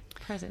the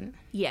present?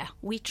 Yeah,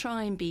 we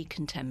try and be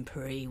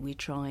contemporary, we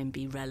try and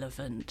be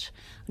relevant.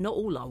 Not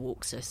all our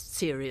walks are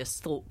serious,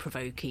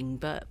 thought-provoking,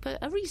 but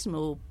a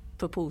reasonable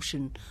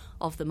proportion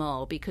of them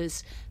are,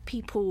 because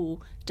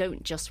people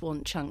don't just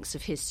want chunks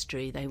of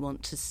history, they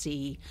want to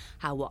see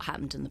how what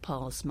happened in the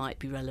past might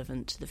be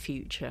relevant to the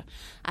future,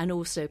 and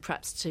also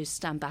perhaps to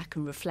stand back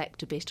and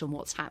reflect a bit on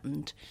what's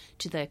happened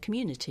to their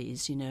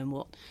communities, and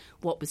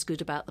what was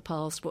good about the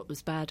past, what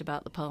was bad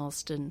about the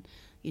past, and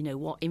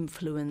what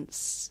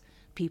influence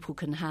people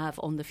can have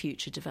on the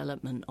future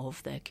development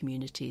of their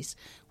communities,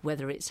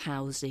 whether it's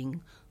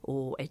housing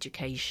or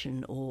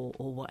education or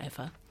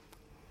whatever.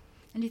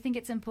 And do you think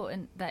it's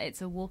important that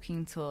it's a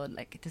walking tour?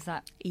 Does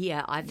that...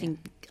 Yeah, I think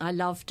I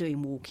love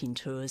doing walking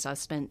tours. I've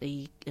spent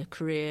a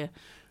career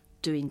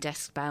doing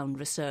desk-bound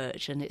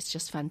research, and it's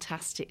just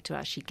fantastic to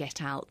actually get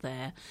out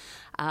there.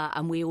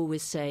 And we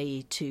always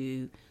say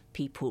to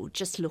people,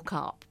 just look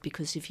up,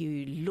 because if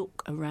you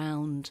look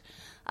around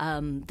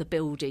the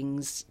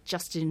buildings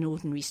just in an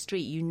ordinary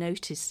street, you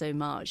notice so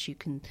much. You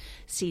can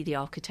see the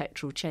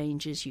architectural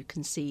changes, you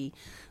can see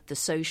the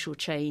social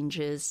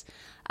changes.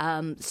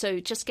 So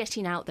just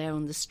getting out there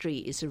on the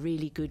street is a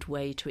really good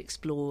way to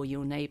explore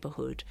your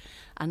neighbourhood.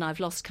 And I've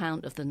lost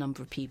count of the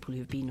number of people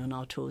who've been on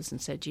our tours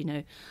and said,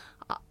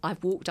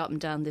 I've walked up and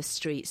down this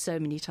street so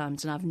many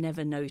times and I've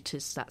never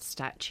noticed that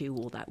statue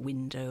or that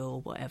window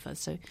or whatever.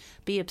 So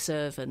be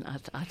observant.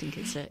 I think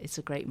it's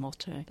a great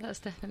motto. That's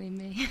definitely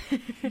me.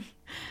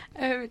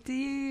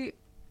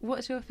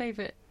 What's your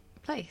favourite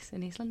place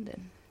in East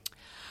London?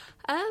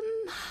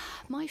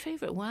 My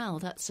favourite, wow,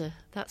 that's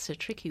a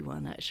tricky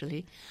one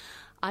actually.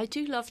 I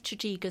do love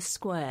Tredegar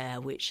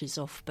Square, which is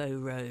off Bow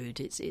Road.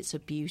 It's a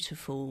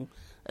beautiful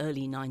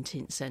early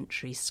 19th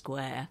century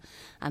square,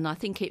 and I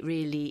think it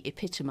really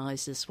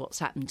epitomises what's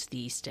happened to the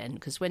East End,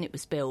 because when it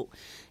was built,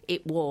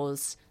 it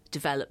was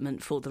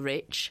development for the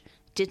rich.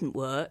 Didn't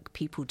work,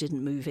 people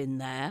didn't move in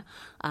there,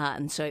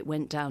 and so it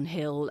went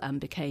downhill and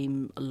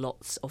became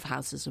lots of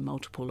houses of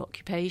multiple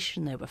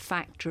occupation. There were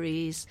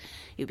factories,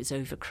 it was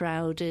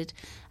overcrowded,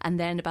 and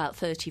then about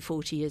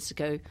 30-40 years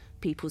ago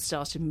people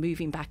started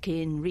moving back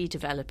in,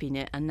 redeveloping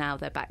it, and now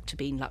they're back to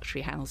being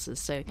luxury houses.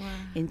 So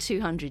in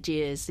 200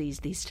 years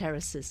these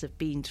terraces have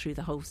been through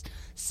the whole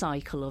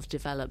cycle of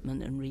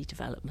development and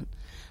redevelopment,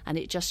 and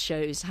it just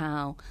shows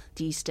how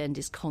the East End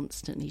is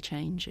constantly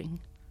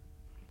changing.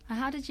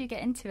 How did you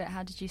get into it?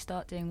 How did you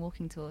start doing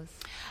walking tours?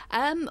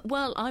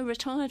 Well, I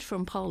retired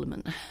from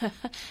Parliament.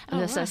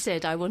 And as I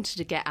said, I wanted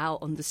to get out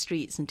on the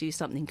streets and do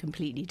something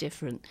completely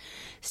different.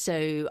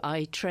 So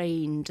I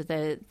trained.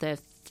 There are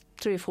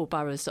 3 or 4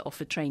 boroughs that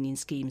offered training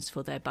schemes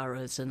for their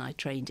boroughs, and I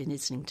trained in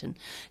Islington.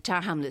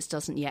 Tower Hamlets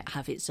doesn't yet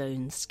have its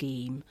own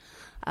scheme.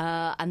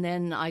 And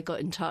then I got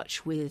in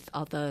touch with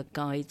other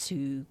guides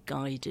who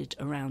guided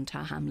around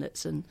Tower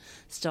Hamlets and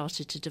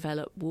started to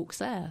develop walks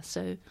there.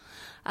 So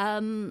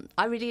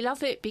I really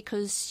love it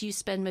because you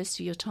spend most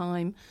of your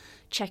time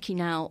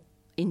checking out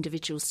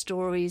individual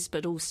stories,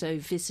 but also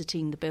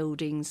visiting the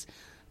buildings,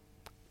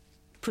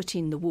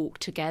 putting the walk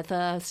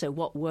together. So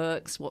what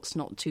works, what's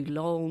not too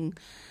long.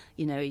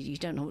 You know, you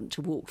don't want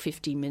to walk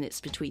 15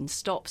 minutes between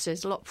stops.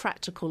 There's a lot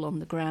practical on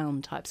the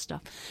ground type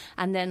stuff.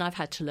 And then I've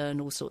had to learn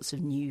all sorts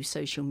of new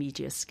social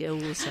media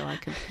skills so I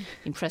can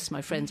impress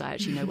my friends. I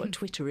actually know what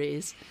Twitter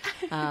is.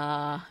 You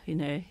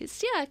know,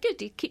 it's, yeah,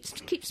 good. It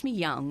keeps me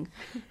young,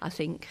 I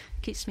think.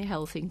 Keeps me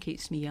healthy and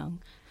keeps me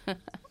young.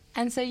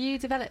 And so you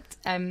developed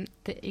the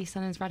East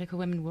London's Radical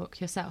Women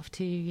Walk yourself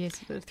 2 years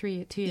ago.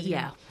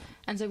 Yeah.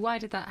 And so how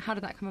did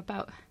that come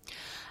about?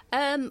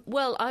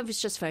 Well, I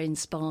was just very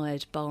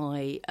inspired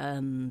by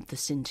the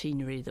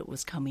centenary that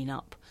was coming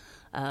up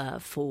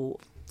for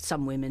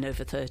some women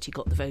over 30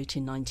 got the vote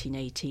in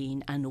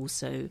 1918, and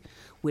also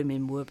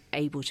women were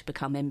able to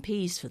become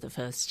MPs for the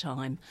first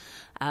time.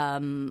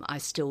 I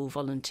still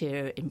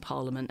volunteer in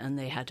Parliament, and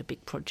they had a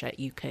big project,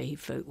 UK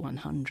Vote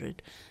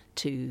 100,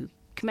 to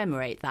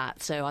commemorate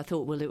that. So I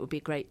thought, well, it would be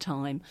a great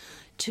time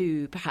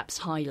to perhaps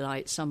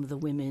highlight some of the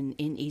women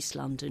in East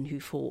London who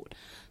fought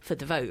for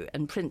the vote.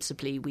 And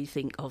principally, we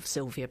think of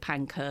Sylvia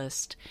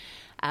Pankhurst,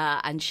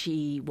 and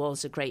she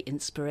was a great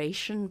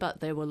inspiration,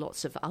 but there were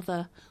lots of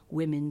other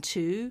women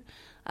too.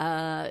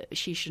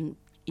 She shouldn't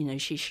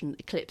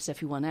eclipse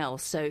everyone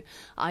else. So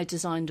I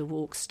designed a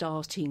walk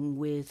starting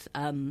with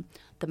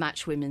the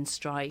Match Women's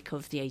strike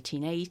of the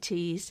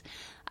 1880s.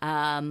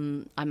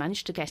 I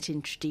managed to get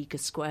in Tredegar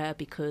Square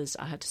because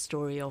I had a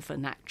story of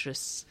an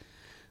actress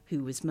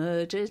who was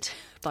murdered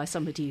by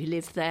somebody who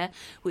lived there,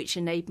 which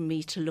enabled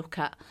me to look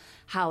at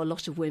how a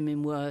lot of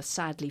women were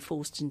sadly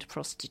forced into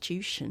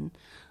prostitution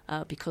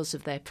because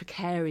of their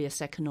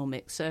precarious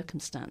economic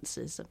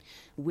circumstances.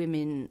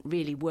 Women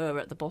really were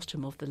at the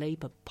bottom of the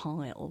labour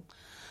pile.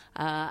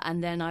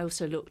 And then I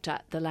also looked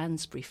at the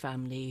Lansbury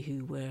family,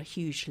 who were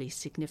hugely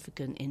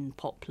significant in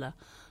popular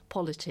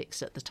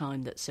politics at the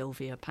time that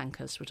Sylvia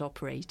Pankhurst was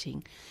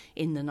operating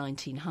in the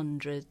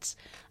 1900s,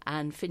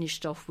 and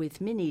finished off with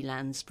Minnie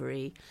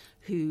Lansbury,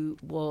 who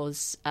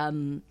was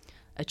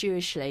a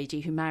Jewish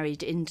lady who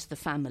married into the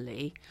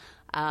family,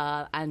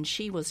 and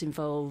she was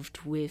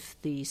involved with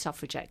the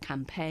suffragette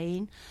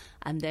campaign,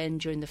 and then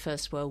during the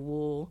First World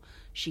War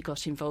she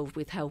got involved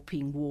with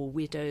helping war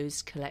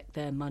widows collect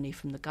their money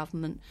from the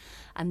government,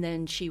 and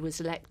then she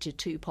was elected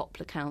to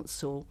Poplar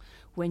Council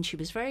when she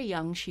was very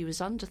young. She was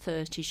under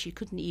 30, she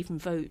couldn't even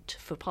vote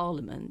for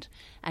Parliament,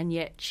 and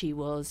yet she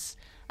was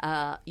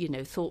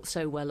thought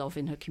so well of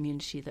in her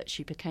community that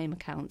she became a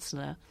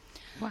councillor.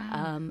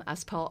 Wow.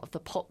 As part of the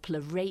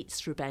Poplar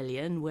Rates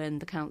Rebellion, when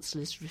the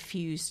councillors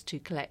refused to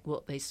collect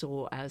what they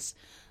saw as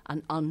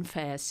an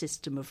unfair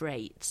system of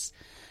rates.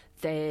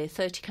 Their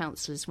 30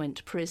 councillors went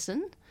to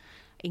prison,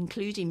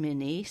 including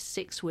Minnie,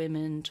 6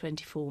 women,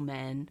 24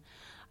 men.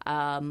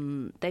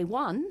 They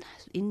won.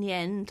 In the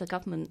end, the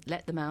government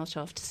let them out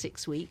after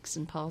 6 weeks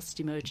and passed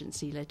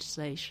emergency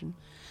legislation.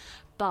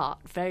 But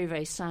very,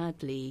 very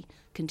sadly,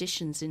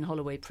 conditions in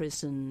Holloway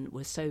Prison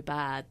were so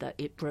bad that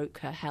it broke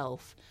her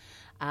health.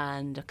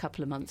 And a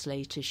couple of months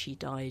later, she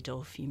died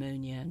of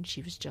pneumonia, and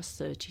she was just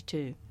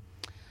 32.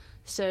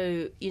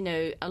 So,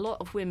 a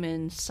lot of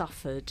women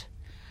suffered.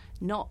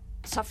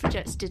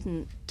 Suffragettes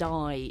didn't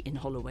die in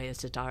Holloway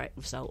as a direct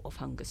result of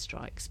hunger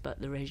strikes, but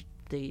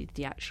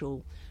the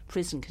actual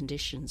prison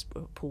conditions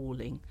were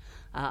appalling,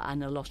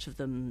 and a lot of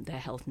them, their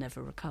health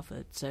never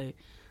recovered. So,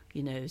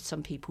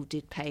 some people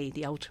did pay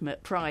the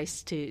ultimate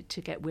price to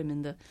get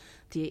women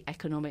the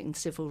economic and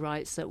civil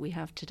rights that we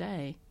have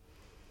today.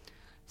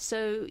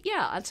 So,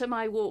 and so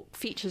my walk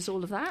features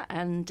all of that,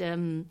 and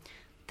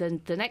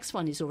the next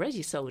one is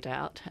already sold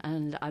out,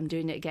 and I'm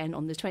doing it again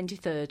on the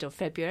 23rd of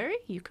February.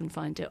 You can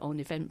find it on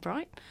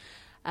Eventbrite.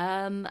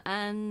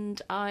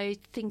 And I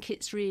think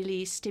it's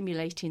really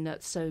stimulating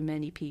that so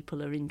many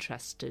people are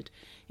interested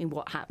in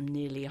what happened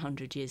nearly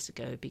 100 years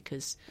ago,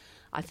 because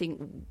I think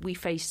we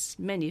face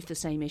many of the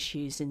same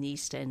issues in the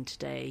East End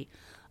today.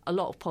 A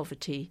lot of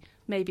poverty,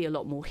 maybe a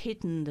lot more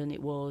hidden than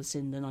it was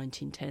in the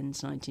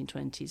 1910s,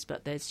 1920s,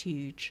 but there's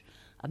huge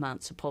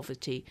amounts of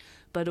poverty.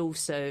 But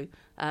also,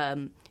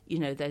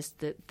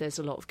 there's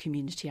a lot of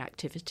community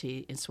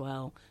activity as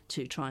well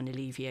to try and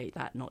alleviate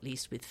that, not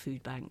least with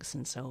food banks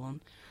and so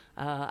on.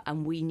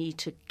 And we need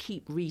to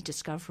keep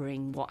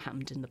rediscovering what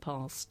happened in the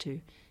past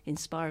to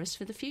inspire us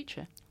for the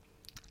future.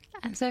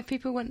 And so if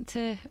people want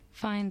to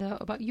find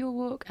out about your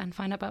walk and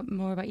find out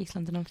more about East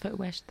London on Foot,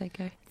 where should they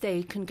go?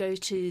 They can go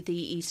to the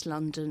East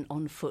London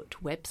on Foot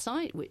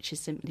website, which is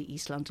simply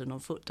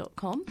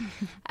eastlondononfoot.com,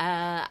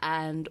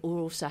 and or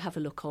also have a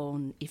look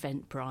on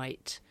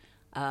Eventbrite.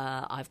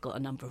 I've got a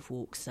number of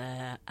walks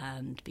there,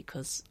 and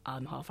because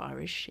I'm half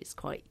Irish, it's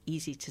quite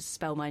easy to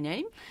spell my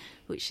name,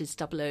 which is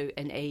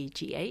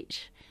Onagh.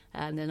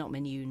 And there are not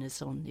many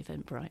Unas on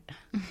Eventbrite,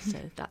 so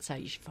that's how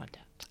you should find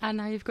out. And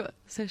now you've got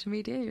social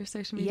media, your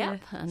social media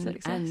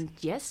success. And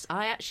yes,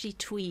 I actually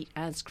tweet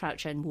as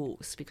Crouch End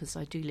Walks because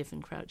I do live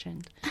in Crouch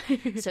End.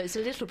 So it's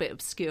a little bit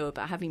obscure,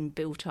 but having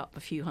built up a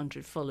few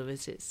hundred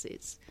followers,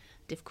 it's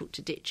difficult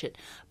to ditch it.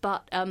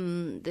 But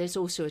there's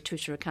also a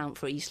Twitter account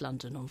for East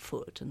London on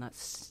Foot, and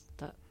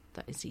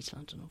that is East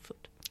London on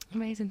Foot.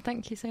 Amazing.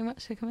 Thank you so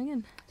much for coming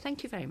in.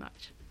 Thank you very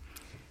much.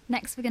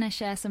 Next, we're going to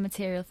share some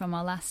material from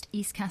our last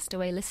East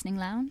Castaway Listening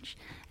Lounge.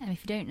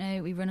 If you don't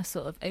know, we run a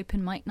sort of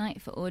open mic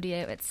night for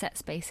audio at Set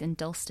Space in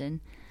Dalston.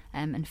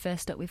 And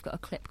first up, we've got a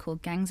clip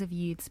called Gangs of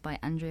Youths by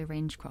Andrea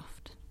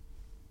Rangecroft.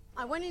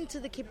 I went into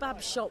the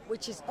kebab shop,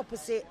 which is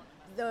opposite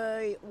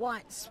the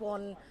White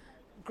Swan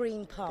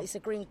green pub. It's a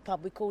green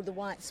pub we call the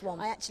White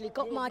Swan. I actually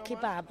got my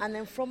kebab, and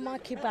then from my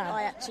kebab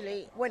I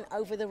actually went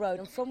over the road,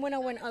 and from when I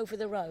went over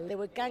the road there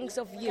were gangs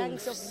of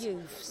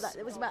youths. Like,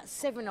 there was about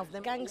 7 of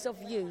them, gangs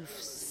of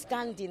youths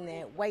standing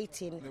there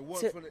waiting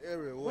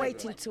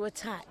to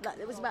attack. Like,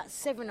 there was about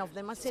 7 of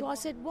them. I said,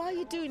 why are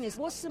you doing this?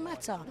 What's the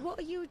matter? What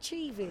are you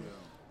achieving?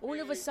 All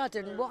of a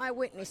sudden, what I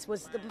witnessed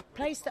was the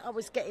place that I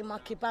was getting my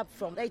kebab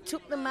from. They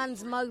took the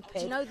man's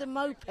moped. You know the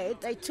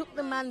moped? They took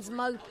the man's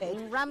moped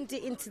and rammed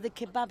it into the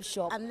kebab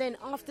shop. And then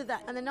after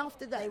that,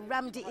 they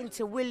rammed it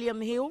into William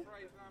Hill.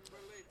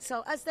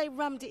 So as they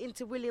rammed it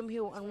into William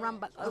Hill and ran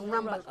back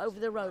over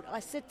the road, I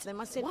said to them,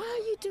 why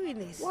are you doing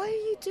this? Why are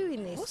you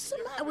doing this? What's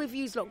the matter with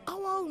you lot?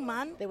 Go home,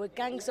 man. There were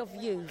gangs of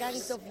youth.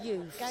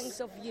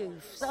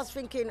 So I was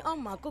thinking, oh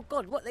my good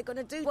God, what they're going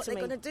to do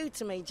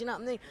to me? Do you know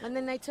what I mean? And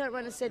then they turned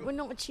around and said, we're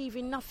not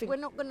achieving nothing. We're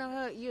not going to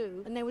hurt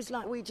you. And they was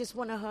like, we just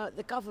want to hurt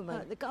the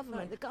government. The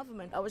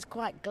government. I was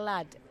quite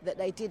glad that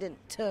they didn't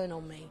turn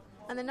on me.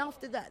 And then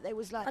after that, they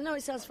was like, I know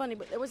it sounds funny,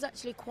 but they was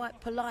actually quite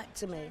polite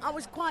to me. I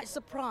was quite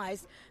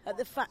surprised at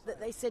the fact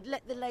that they said,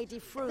 let the lady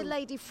through.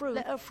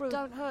 Let her through.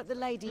 Don't hurt the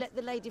lady. Let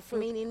the lady through.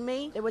 Meaning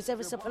me, they was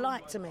ever so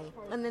polite to me.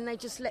 And then they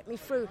just let me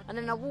through. And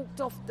then I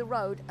walked off the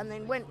road and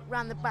then went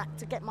round the back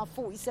to get my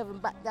 47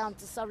 back down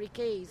to Surrey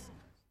Quays.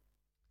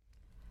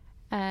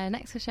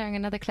 Next, we're sharing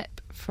another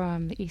clip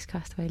from the East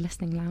Castaway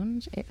Listening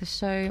Lounge. It's a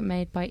show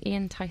made by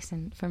Ian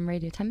Tyson from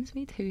Radio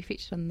Thamesmead, who we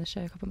featured on the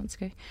show a couple of months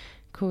ago,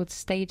 called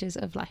Stages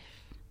of Life.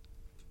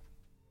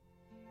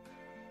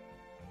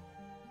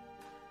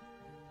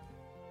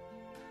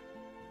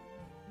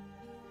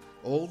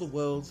 All the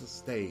world's a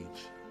stage,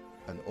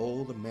 and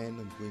all the men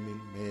and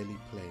women merely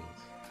plays.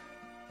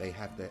 They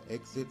have their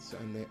exits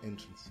and their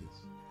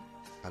entrances,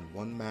 and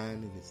one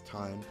man in his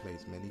time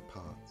plays many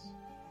parts,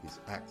 his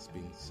acts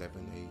being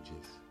 7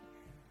 ages.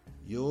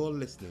 You're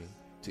listening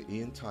to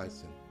Ian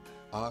Tyson,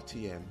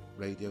 RTM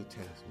Radio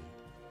Thamesmead,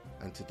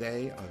 and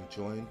today I'm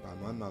joined by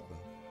my mother,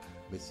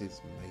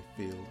 Mrs.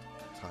 Mayfield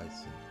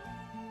Tyson.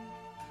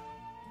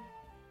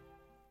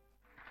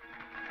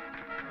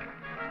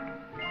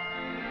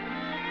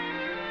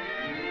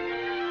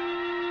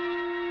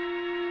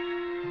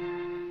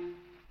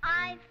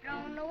 I've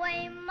thrown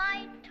away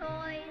my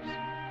toys,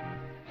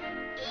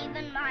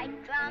 even my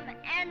drum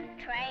and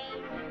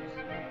trains.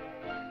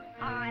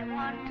 I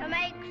want to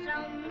make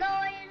some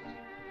noise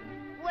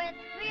with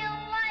real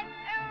life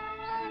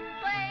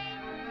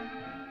aeroplanes.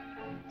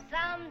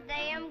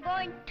 Someday I'm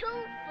going to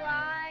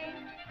fly.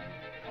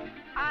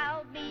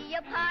 I'll be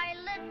a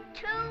pilot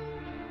too.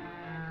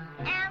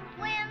 And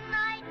when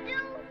I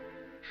do,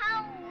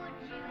 how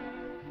would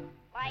you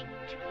like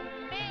to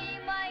be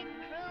my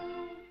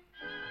crew?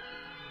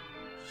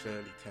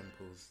 Shirley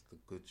Temple's The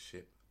Good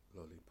Ship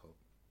Lollipop.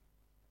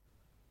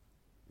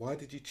 Why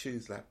did you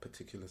choose that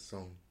particular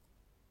song?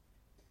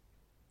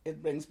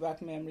 It brings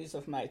back memories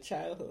of my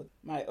childhood,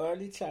 my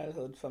early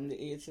childhood from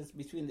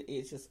between the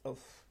ages of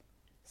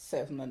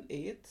 7 and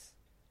 8.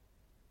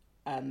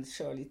 And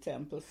Shirley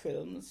Temple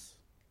films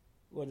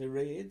were the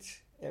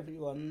rage.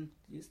 Everyone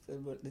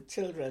the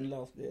children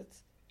loved it.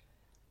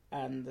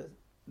 And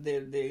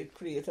they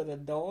created a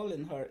doll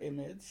in her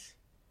image.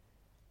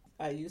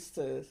 I used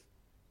to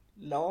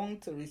long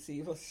to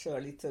receive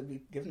to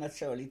be given a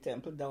Shirley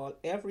Temple doll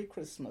every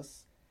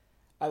Christmas.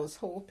 I was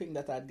hoping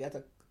that I'd get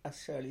a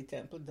Shirley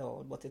Temple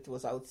doll, but it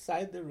was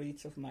outside the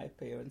reach of my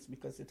parents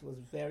because it was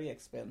very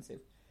expensive.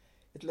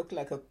 It looked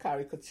like a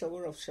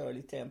caricature of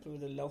Shirley Temple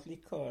with the lovely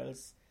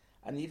curls,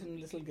 and even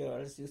little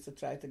girls used to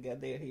try to get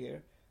their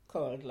hair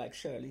curled like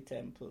Shirley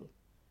Temple.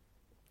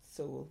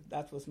 So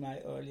that was my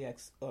early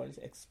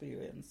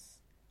experience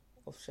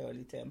of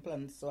Shirley Temple,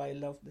 and so I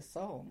loved the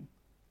song.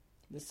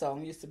 The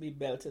song used to be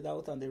belted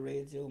out on the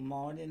radio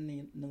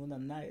morning, noon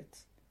and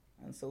night,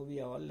 and so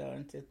we all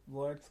learned it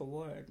word for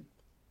word.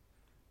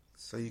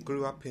 So you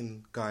grew up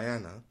in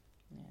Guyana,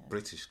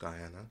 British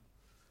Guyana.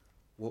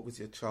 What was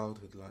your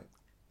childhood like?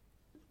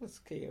 It was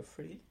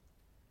carefree.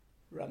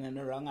 Running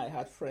around, I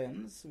had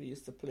friends. We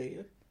used to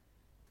play.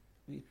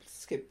 We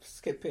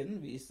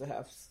skipping. We used to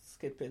have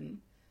skipping.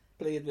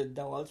 Played with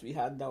dolls. We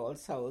had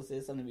dolls'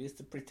 houses, and we used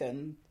to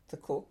pretend to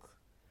cook.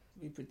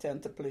 We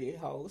pretend to play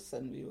house,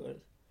 and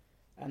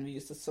we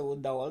used to sew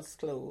dolls'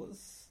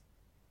 clothes.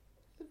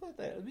 What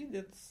else? We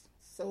did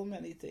so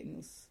many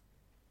things.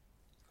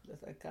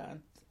 but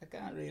I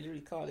can't really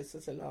recall it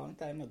such a long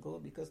time ago,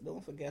 because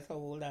don't forget how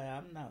old I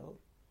am now.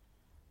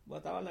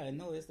 But all I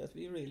know is that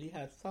we really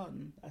had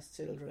fun as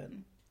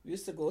children. We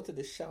used to go to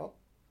the shop.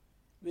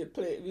 We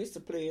used to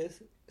play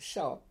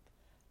shop,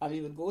 and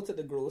we would go to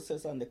the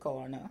grocer's on the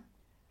corner,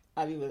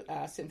 and we would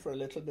ask him for a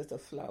little bit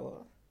of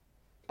flour,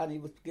 and he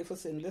would give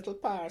us in little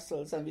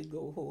parcels, and we'd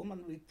go home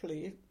and we'd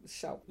play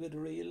shop with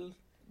real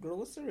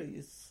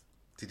groceries.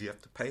 Did you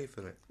have to pay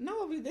for it?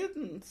 No, we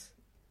didn't.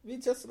 We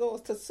just go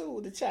to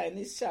Sue, the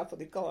Chinese shop at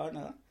the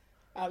corner,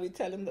 and we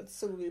tell him that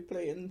Sue we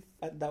playing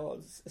at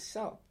Dawes'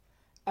 shop.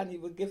 And he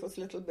would give us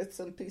little bits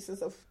and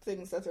pieces of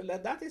things that were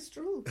like, that is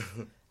true.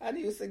 And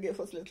he used to give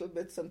us little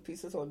bits and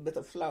pieces, or a bit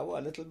of flour,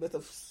 a little bit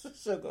of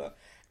sugar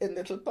in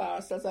little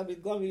parcels, and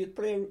we'd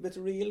play with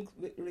real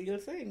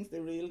things,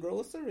 the real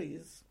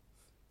groceries.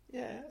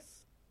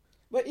 Yes.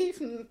 But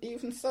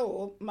even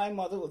so, my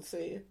mother would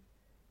say,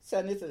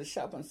 send it to the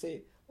shop and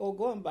say, oh,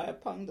 go and buy a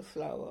pound of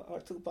flour or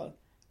 2 pounds.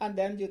 And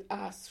then you'd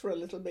ask for a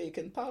little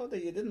baking powder.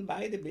 You didn't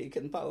buy the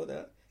baking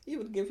powder. He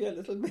would give you a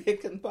little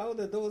baking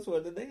powder. Those were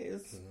the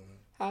days.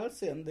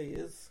 Halcyon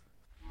days.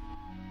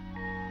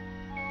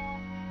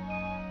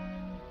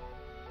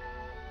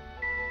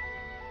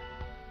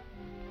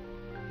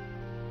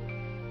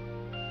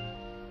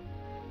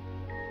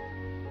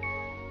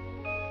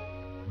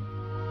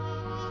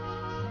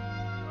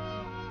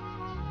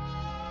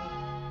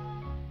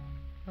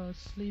 A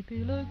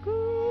sleepy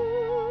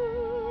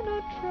lagoon,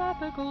 a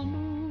tropical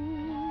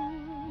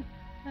moon,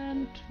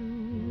 and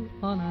two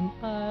on an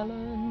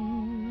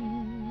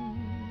island.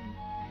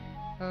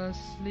 A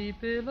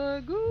sleepy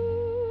lagoon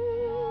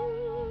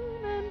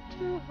and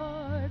two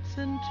hearts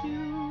in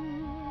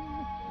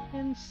tune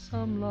in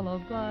some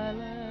lullaby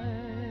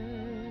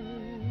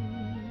land.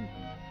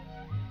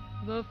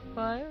 The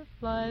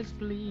fireflies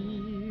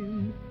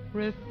gleam,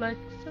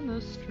 reflects in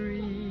the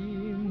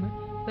stream,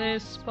 they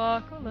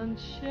sparkle and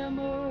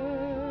shimmer.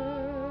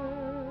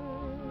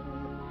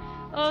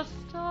 A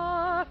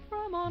star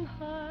from on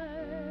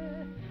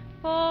high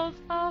falls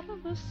out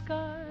of the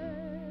sky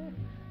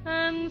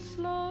and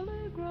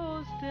slowly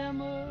grows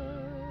dimmer.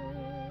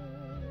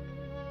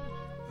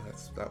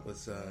 That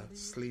was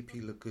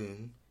Sleepy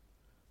Lagoon,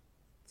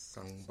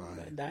 sung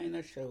by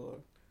Dinah Shore.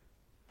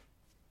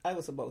 I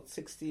was about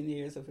 16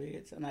 years of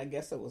age, and I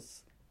guess I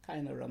was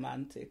kind of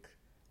romantic.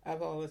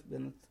 I've always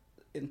been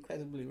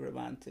incredibly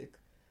romantic.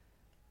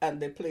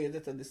 And they played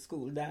it at the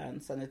school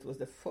dance, and it was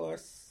the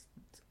first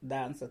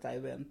dance that I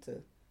went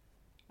to.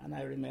 And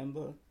I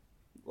remember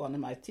one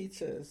of my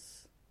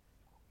teachers,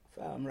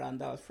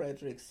 Randolph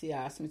Fredericks, he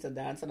asked me to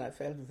dance, and I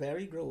felt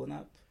very grown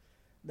up,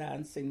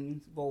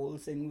 dancing,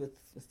 waltzing with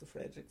Mr.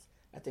 Fredericks.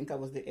 I think I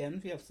was the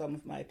envy of some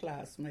of my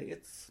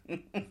classmates,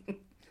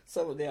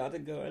 some of the other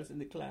girls in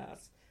the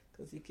class,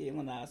 because he came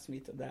and asked me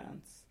to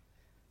dance.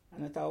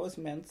 And it always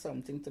meant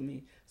something to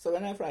me. So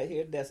whenever I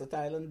hear Desert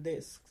Island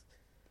Discs,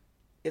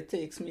 it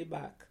takes me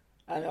back.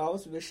 And I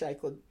always wish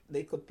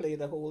they could play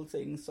the whole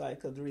thing so I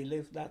could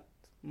relive that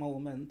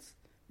moment,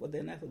 but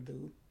they never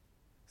do.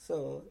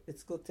 So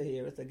it's good to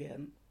hear it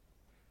again.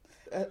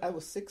 I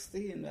was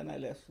 16 when I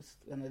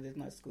did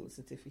my school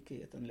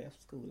certificate and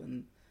left school,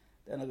 and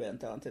then I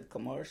went on to the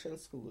commercial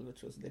school,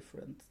 which was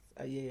different,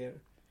 a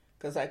year,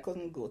 because I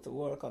couldn't go to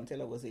work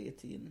until I was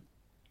 18,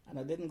 and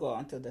I didn't go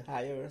on to the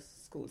higher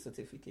school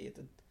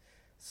certificate.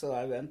 So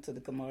I went to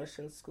the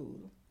commercial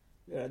school,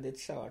 where I did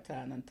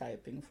shorthand and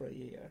typing for a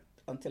year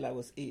until I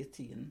was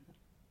 18,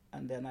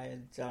 and then I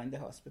joined the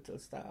hospital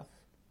staff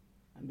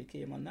and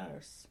became a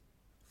nurse.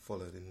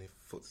 Followed in the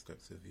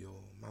footsteps of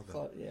your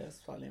mother. Yes,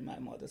 following my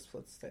mother's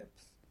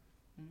footsteps.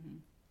 Mm-hmm.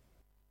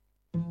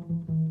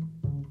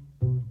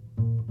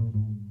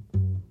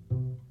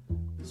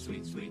 The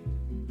sweet, sweet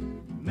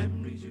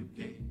memories you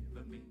gave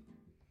me.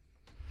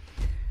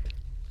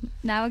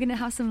 Now we're going to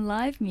have some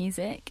live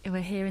music.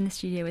 We're here in the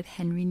studio with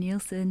Henry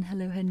Nielsen.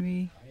 Hello,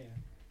 Henry. Hiya.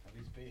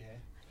 Happy to be here.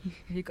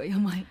 Have you got your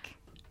mic?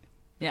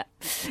 Yeah.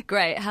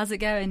 Great. How's it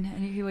going?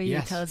 And who are you?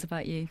 Yes. Tell us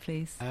about you,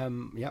 please.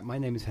 My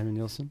name is Henry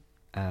Nielsen.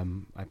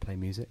 I play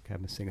music.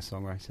 I'm a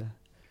singer-songwriter.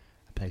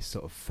 I play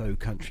sort of faux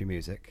country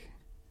music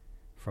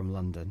from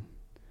London.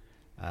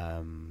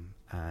 Happy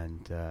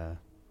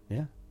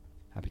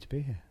to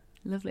be here.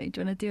 Lovely.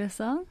 Do you want to do a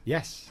song?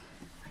 Yes.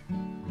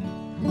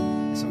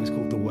 The song is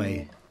called The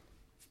Way.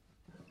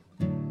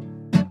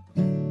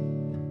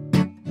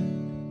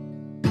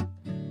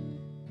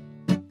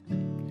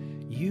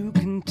 You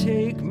can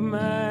take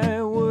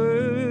my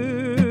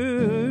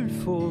word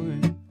for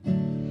it.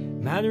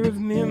 Matter of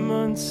mere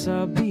months,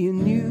 I'll be a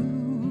new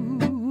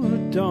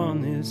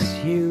dawn is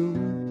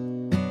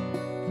hewn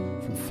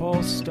from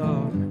false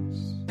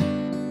stars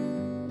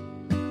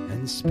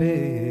and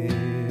spare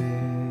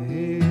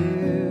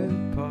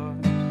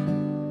parts.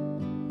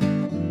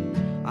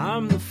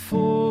 I'm the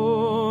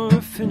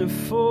fourth in a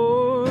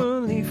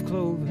four-leaf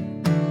clover.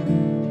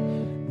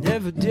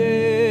 Never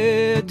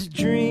dared to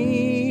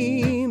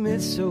dream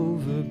it's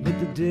over, but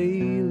the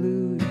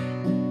deluge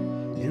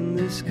in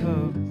this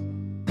cup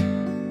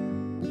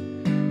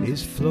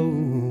is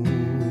floating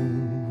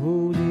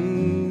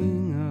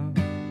up.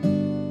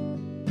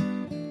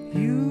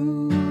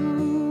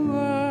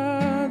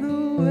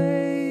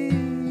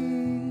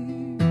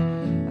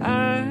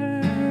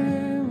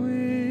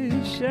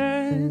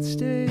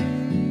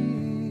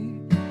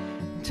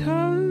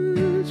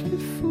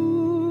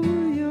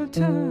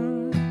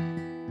 time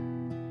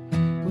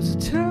was a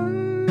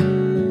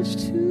touch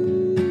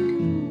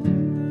too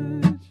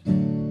much.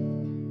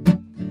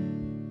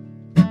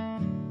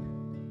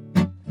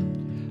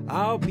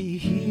 I'll be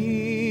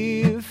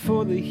here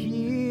for the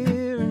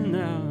here and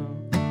now,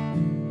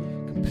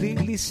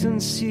 completely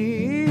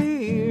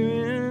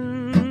sincere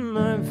in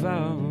my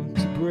vow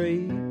to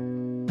break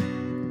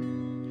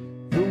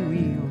the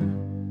wheel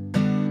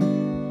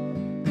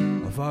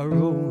of our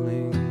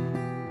rolling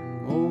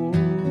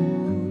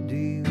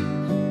ordeal,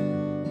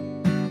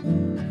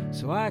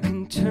 so I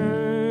can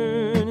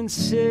turn and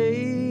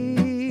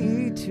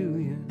say to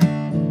you,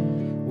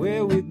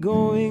 where we're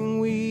going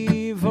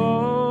we've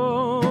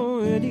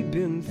already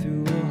been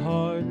through a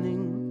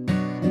hardening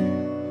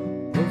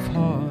of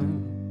heart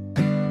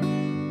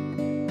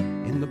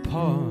in the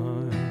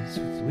parts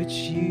with which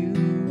you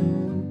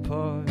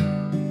part.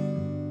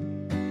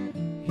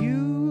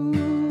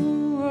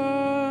 You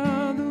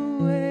are the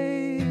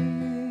way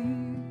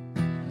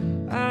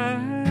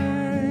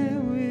I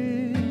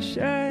wish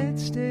I'd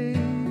stayed,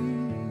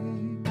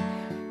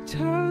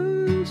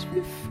 touched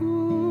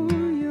before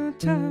your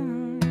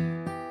time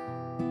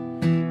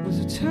was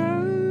a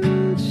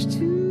touch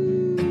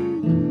too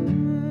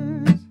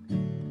much.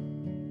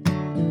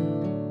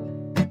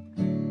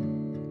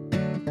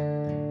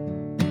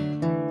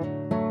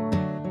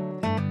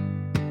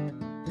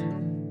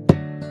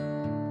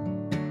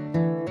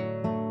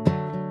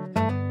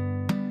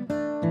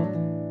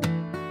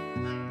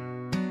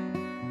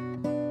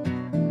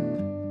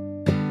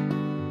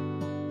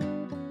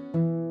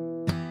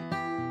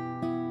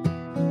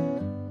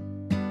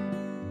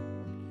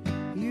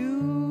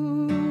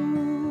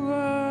 You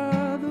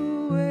are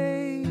the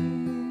way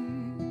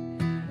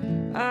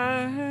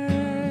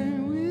I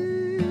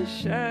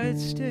wish I'd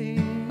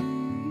stayed,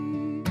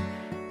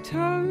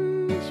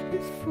 touched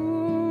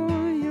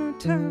before your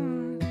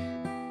time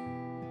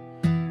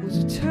was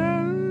a touch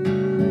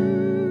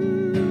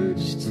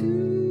too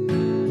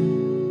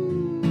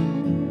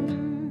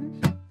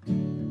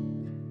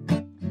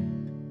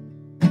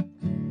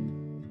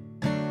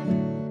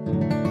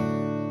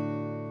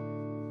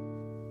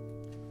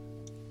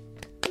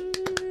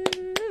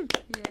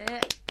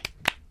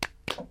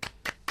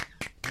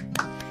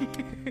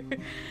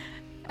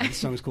This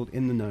song is called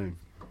In the Known.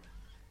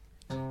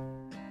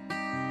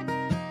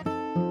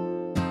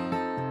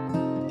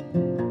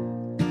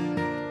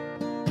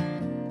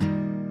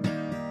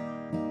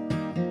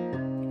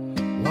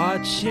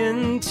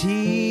 watching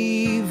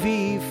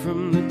TV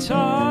from the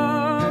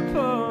top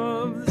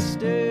of the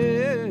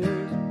stairs.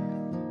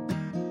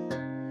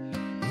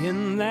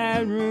 In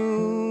that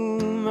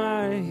room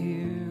I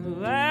hear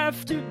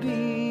laughter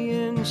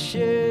being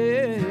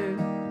shared.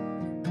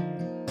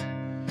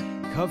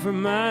 Cover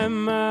my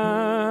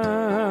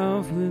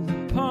mouth with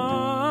the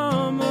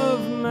palm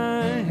of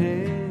my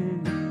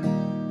hand.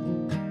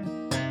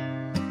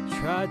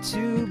 Try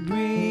to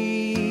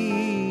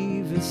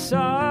breathe as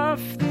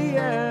softly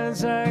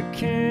as I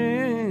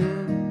can.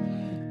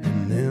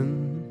 And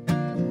then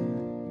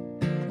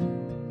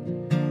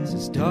it's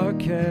as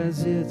dark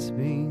as it's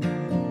been,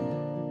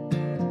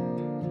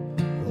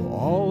 the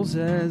walls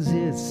as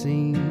it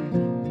seems.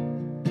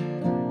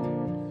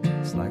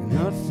 It's like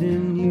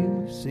nothing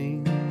you've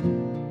seen.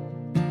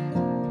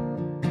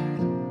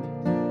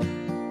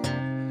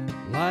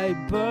 Light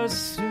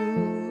bursts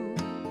through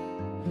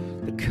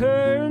the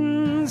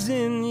curtains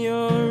in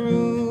your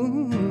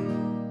room,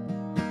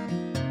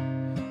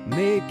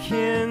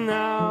 making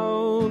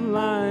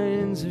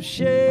outlines of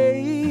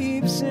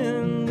shapes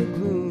in the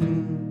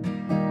gloom.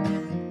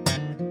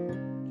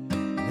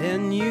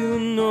 Then you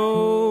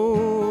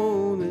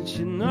know that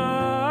you're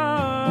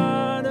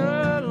not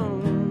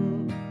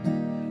alone.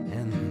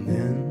 And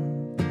then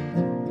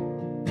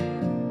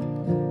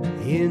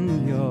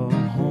in your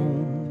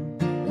home,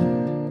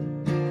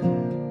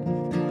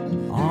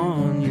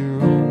 on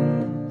your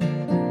own,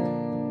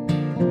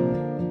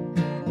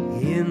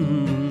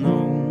 in the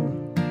known.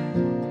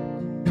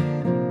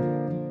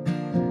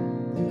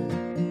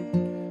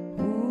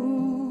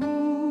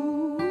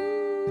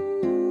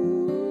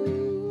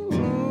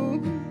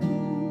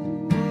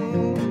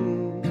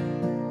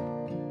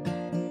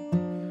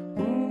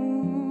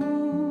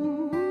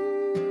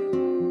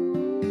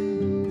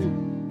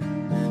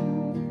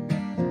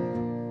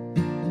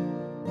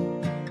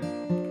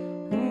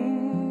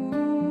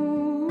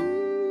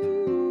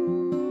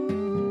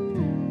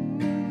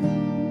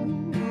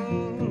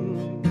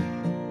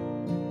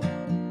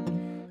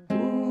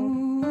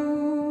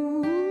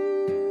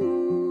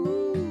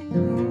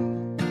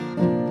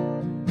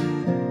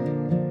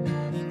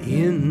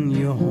 In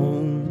your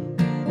home,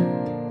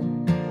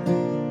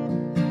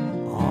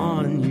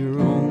 on your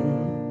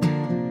own,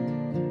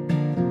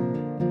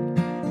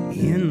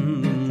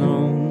 in the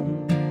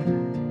known,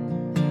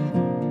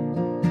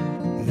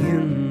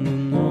 in the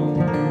known.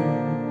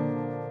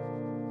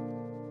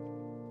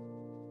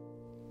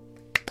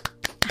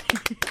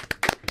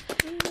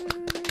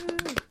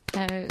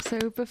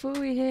 So before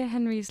we hear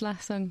Henry's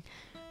last song,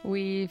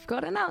 we've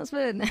got an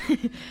announcement.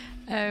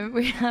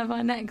 We have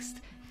our next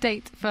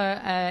date for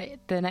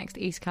the next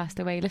East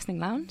Castaway Listening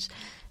Lounge,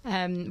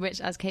 which,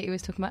 as Katie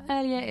was talking about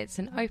earlier, it's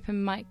an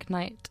open mic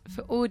night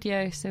for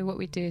audio. So what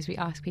we do is we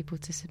ask people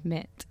to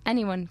submit.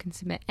 Anyone can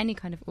submit any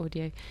kind of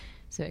audio.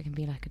 So it can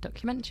be like a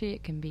documentary,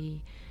 it can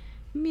be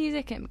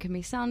music, it can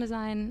be sound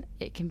design,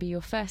 it can be your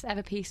first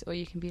ever piece, or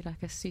you can be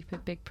like a super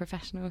big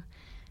professional.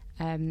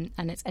 And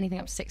it's anything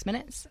up to 6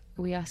 minutes.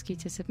 We ask you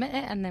to submit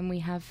it, and then we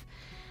have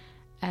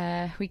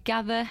we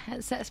gather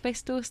at Set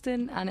Space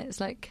Dalston, and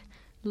it's like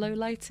low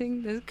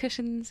lighting. There's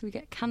cushions, we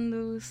get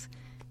candles.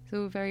 It's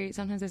all very.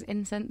 Sometimes there's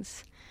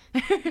incense.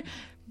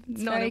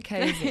 It's very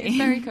cosy. It's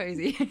very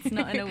cosy. It's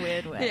not in a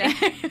weird way. Yeah.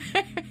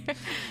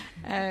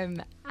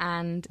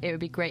 And it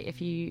would be great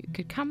if you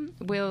could come.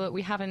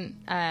 We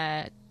haven't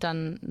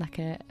done like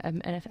an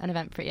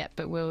event for it yet,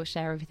 but we'll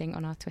share everything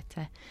on our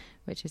Twitter,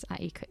 which is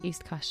at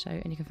East Cast Show,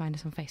 and you can find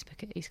us on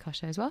Facebook at East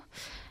Cast Show as well.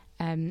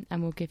 And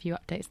we'll give you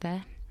updates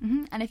there.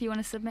 Mm-hmm. And if you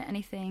want to submit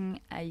anything,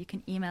 you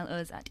can email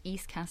us at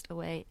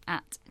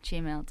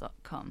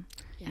eastcastaway@gmail.com.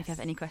 Yes. And if you have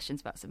any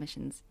questions about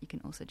submissions, you can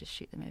also just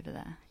shoot them over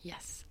there.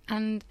 Yes.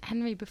 And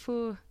Henry,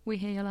 before we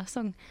hear your last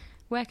song,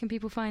 where can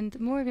people find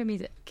more of your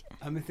music?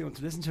 If they want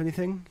to listen to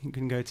anything, you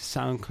can go to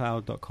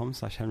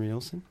soundcloud.com/Henry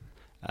Nielsen.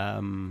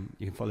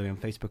 You can follow me on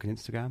Facebook and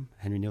Instagram,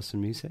 Henry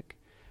Nielsen Music,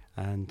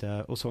 and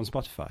also on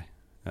Spotify,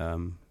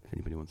 if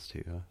anybody wants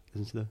to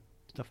listen to the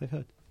stuff they've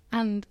heard.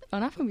 And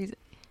on Apple Music.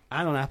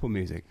 And on Apple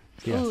Music,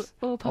 yes.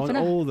 All popping on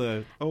up.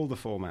 all the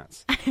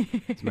formats,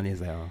 as many as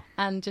they are.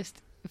 And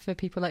just for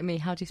people like me,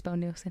 how do you spell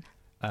Nielsen?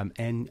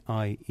 Nielsen.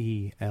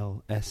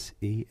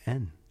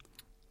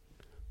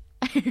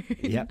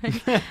 Yep.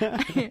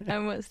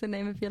 And what's the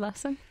name of your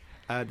last song?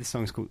 This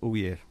song is called All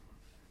Year.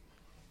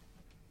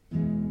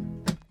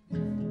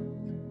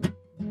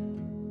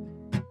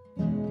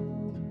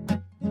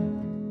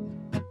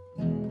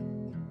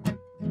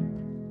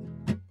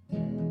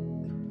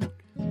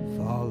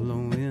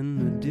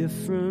 Following a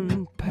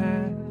different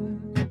path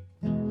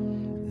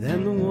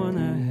than the one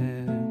I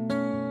had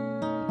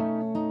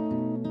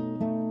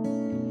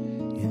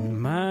in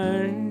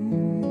mind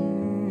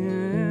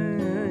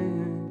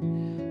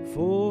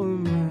for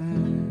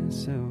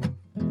myself,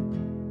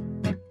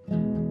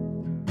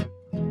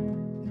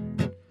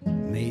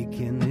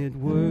 making it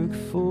work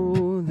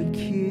for the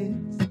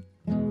kids,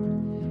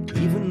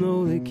 even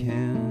though they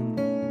can't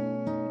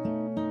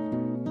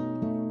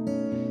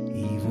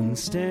even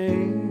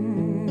stand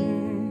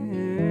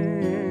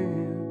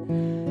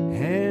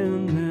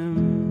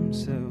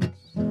themselves,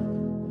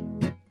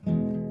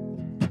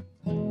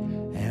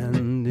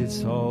 and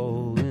it's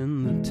all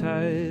in the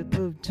type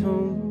of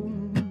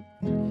tone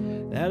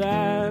that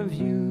I've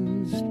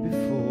used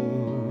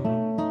before,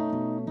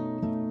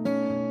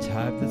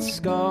 type that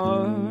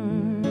scars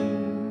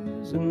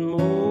and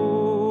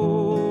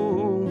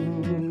mold,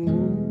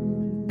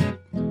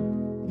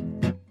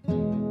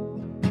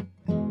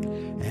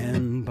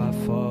 and by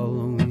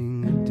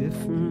following a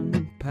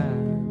different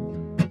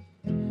path,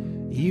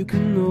 you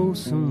can know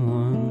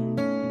someone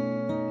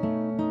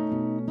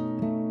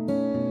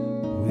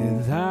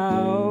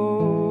without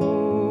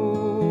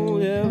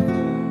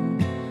ever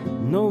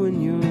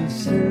knowing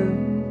yourself.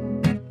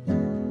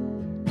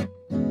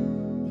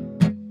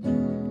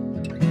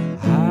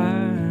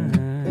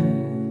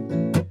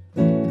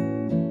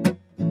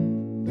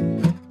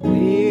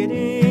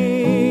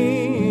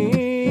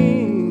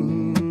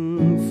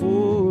 Waiting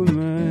for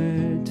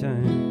my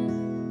time.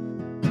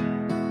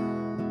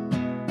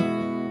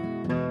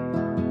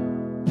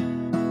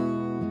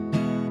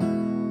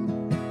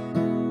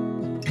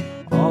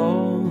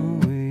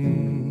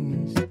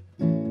 Always,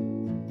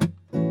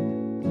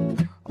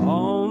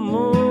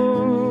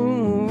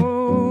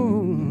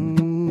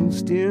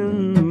 almost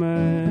in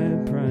my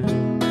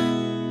prime.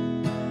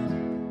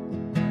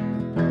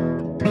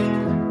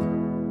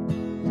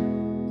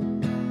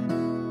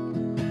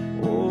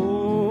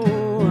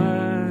 Oh,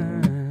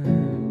 I'm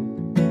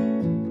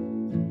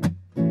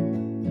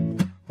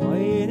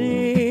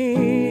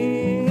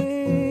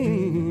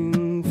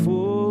waiting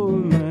for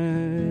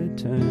my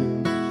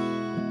time.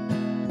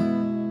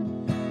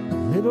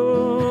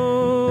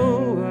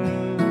 Little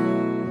while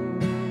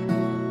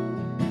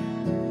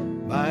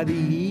by the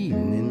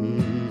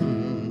evening,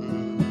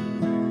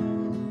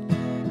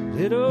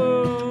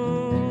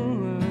 little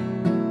while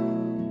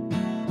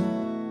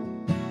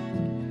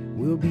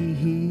we'll be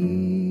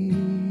here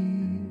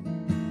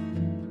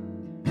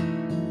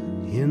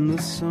in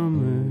the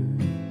summer,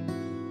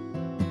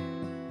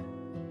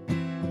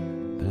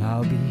 but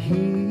I'll be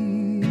here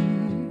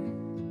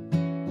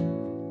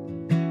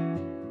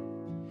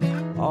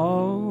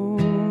all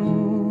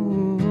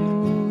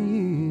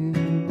year,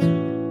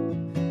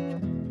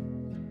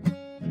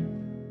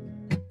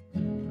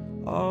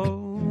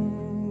 all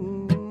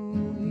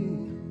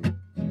year.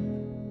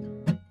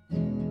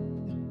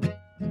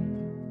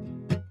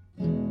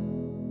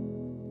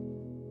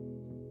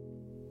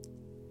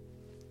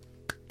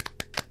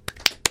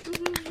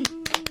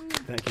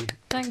 Thank you.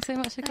 Thanks so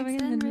much for coming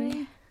in,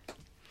 Henry.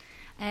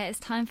 It's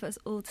time for us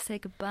all to say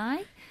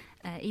goodbye.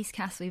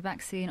 Eastcast will be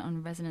back soon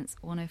on Resonance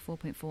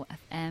 104.4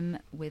 FM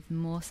with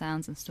more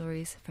sounds and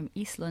stories from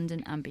East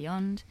London and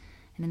beyond.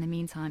 And in the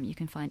meantime, you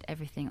can find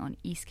everything on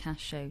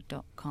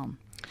eastcastshow.com.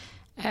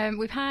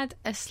 We've had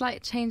a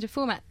slight change of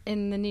format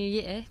in the new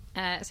year.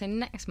 So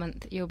next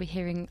month you'll be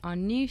hearing our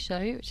new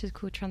show, which is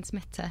called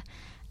Transmitter,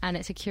 and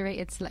it's a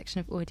curated selection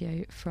of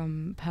audio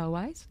from Pearl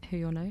Wise, who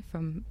you'll know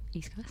from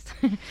Eastcast.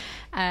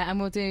 And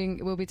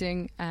we'll be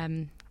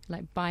doing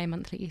like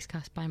bi-monthly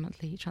Eastcast,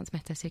 bi-monthly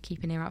Transmitter, so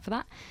keep an ear out for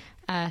that.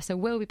 So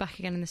we'll be back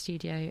again in the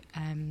studio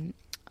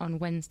on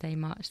Wednesday,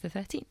 March the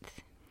 13th.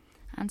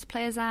 And to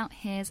play us out,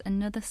 here's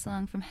another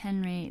song from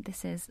Henry.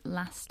 This is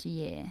Last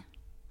Year.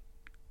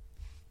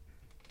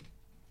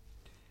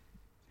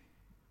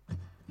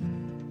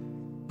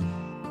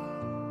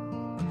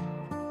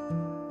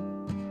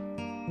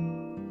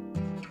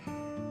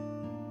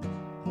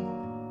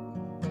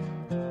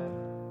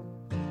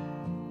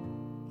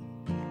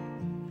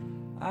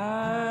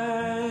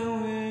 I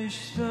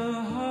wish the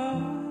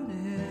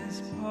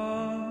hardest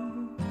part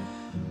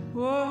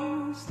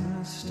was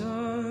the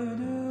start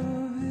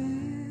of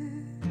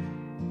it.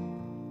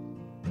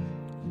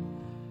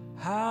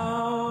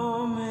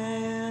 How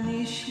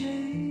many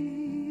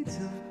shades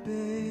of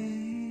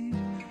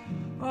beige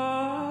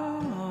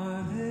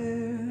are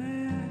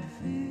there that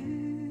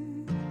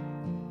fit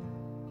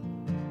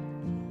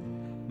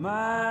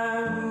my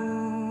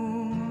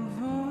room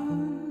of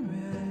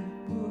unread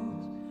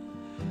books,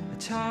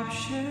 top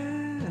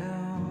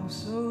shelves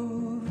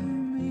over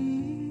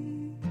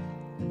me,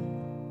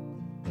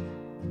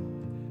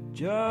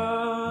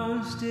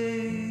 just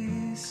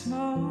a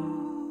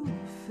small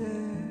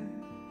affair,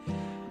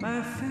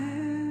 my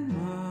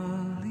family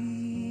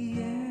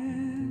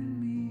and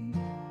me.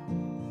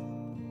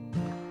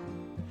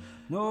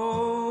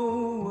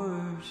 No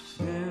worse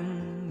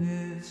than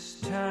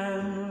this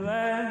time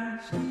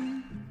last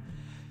year,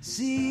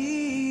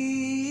 season's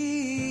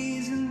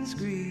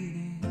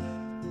greeting,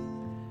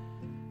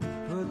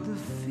 but the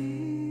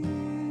fear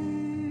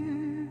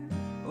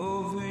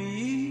over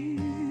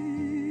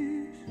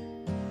years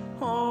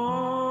on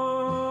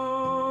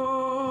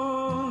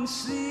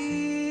sea.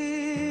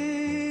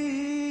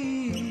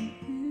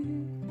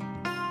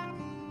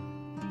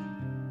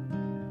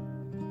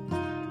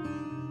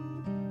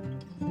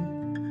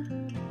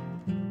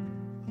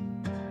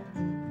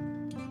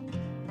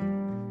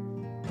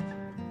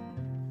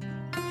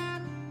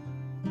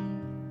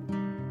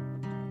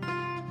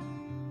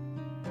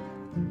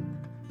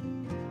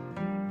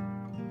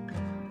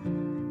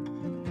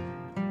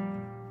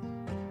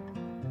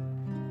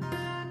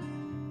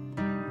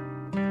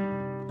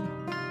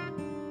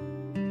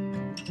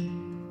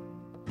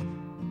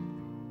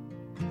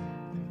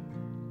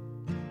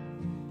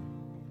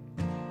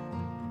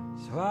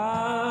 So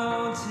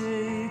I'll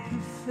take the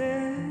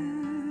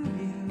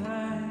ferry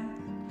line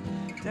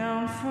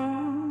down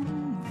from the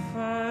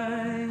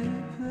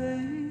fireplace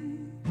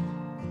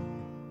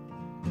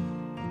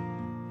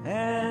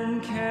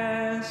and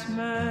cast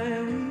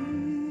my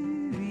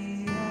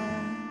weary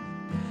eye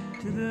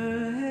to the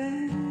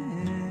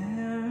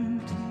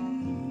empty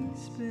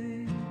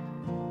space.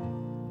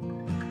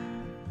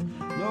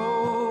 No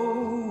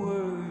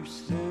worse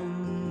than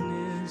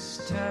this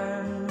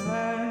time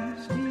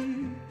last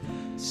year,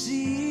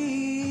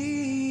 seasons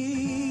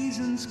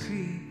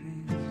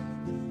creeping,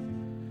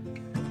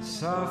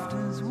 soft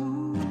as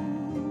wool.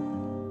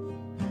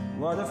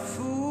 What a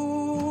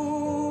fool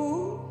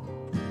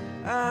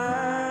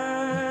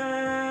I've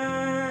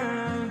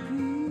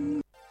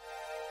been.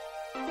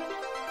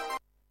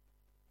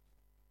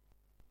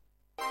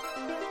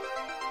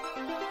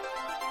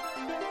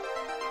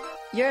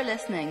 You're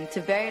listening to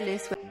Very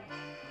Loose. So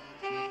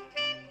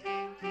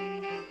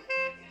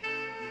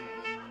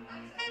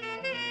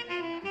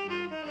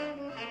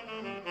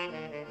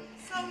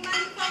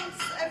many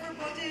thanks,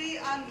 everybody,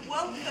 and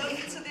welcome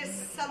to this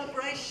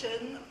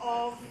celebration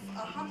of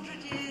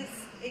 100 years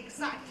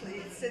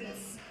exactly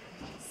since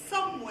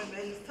some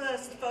women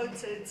first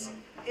voted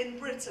in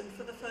Britain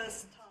for the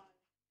first time.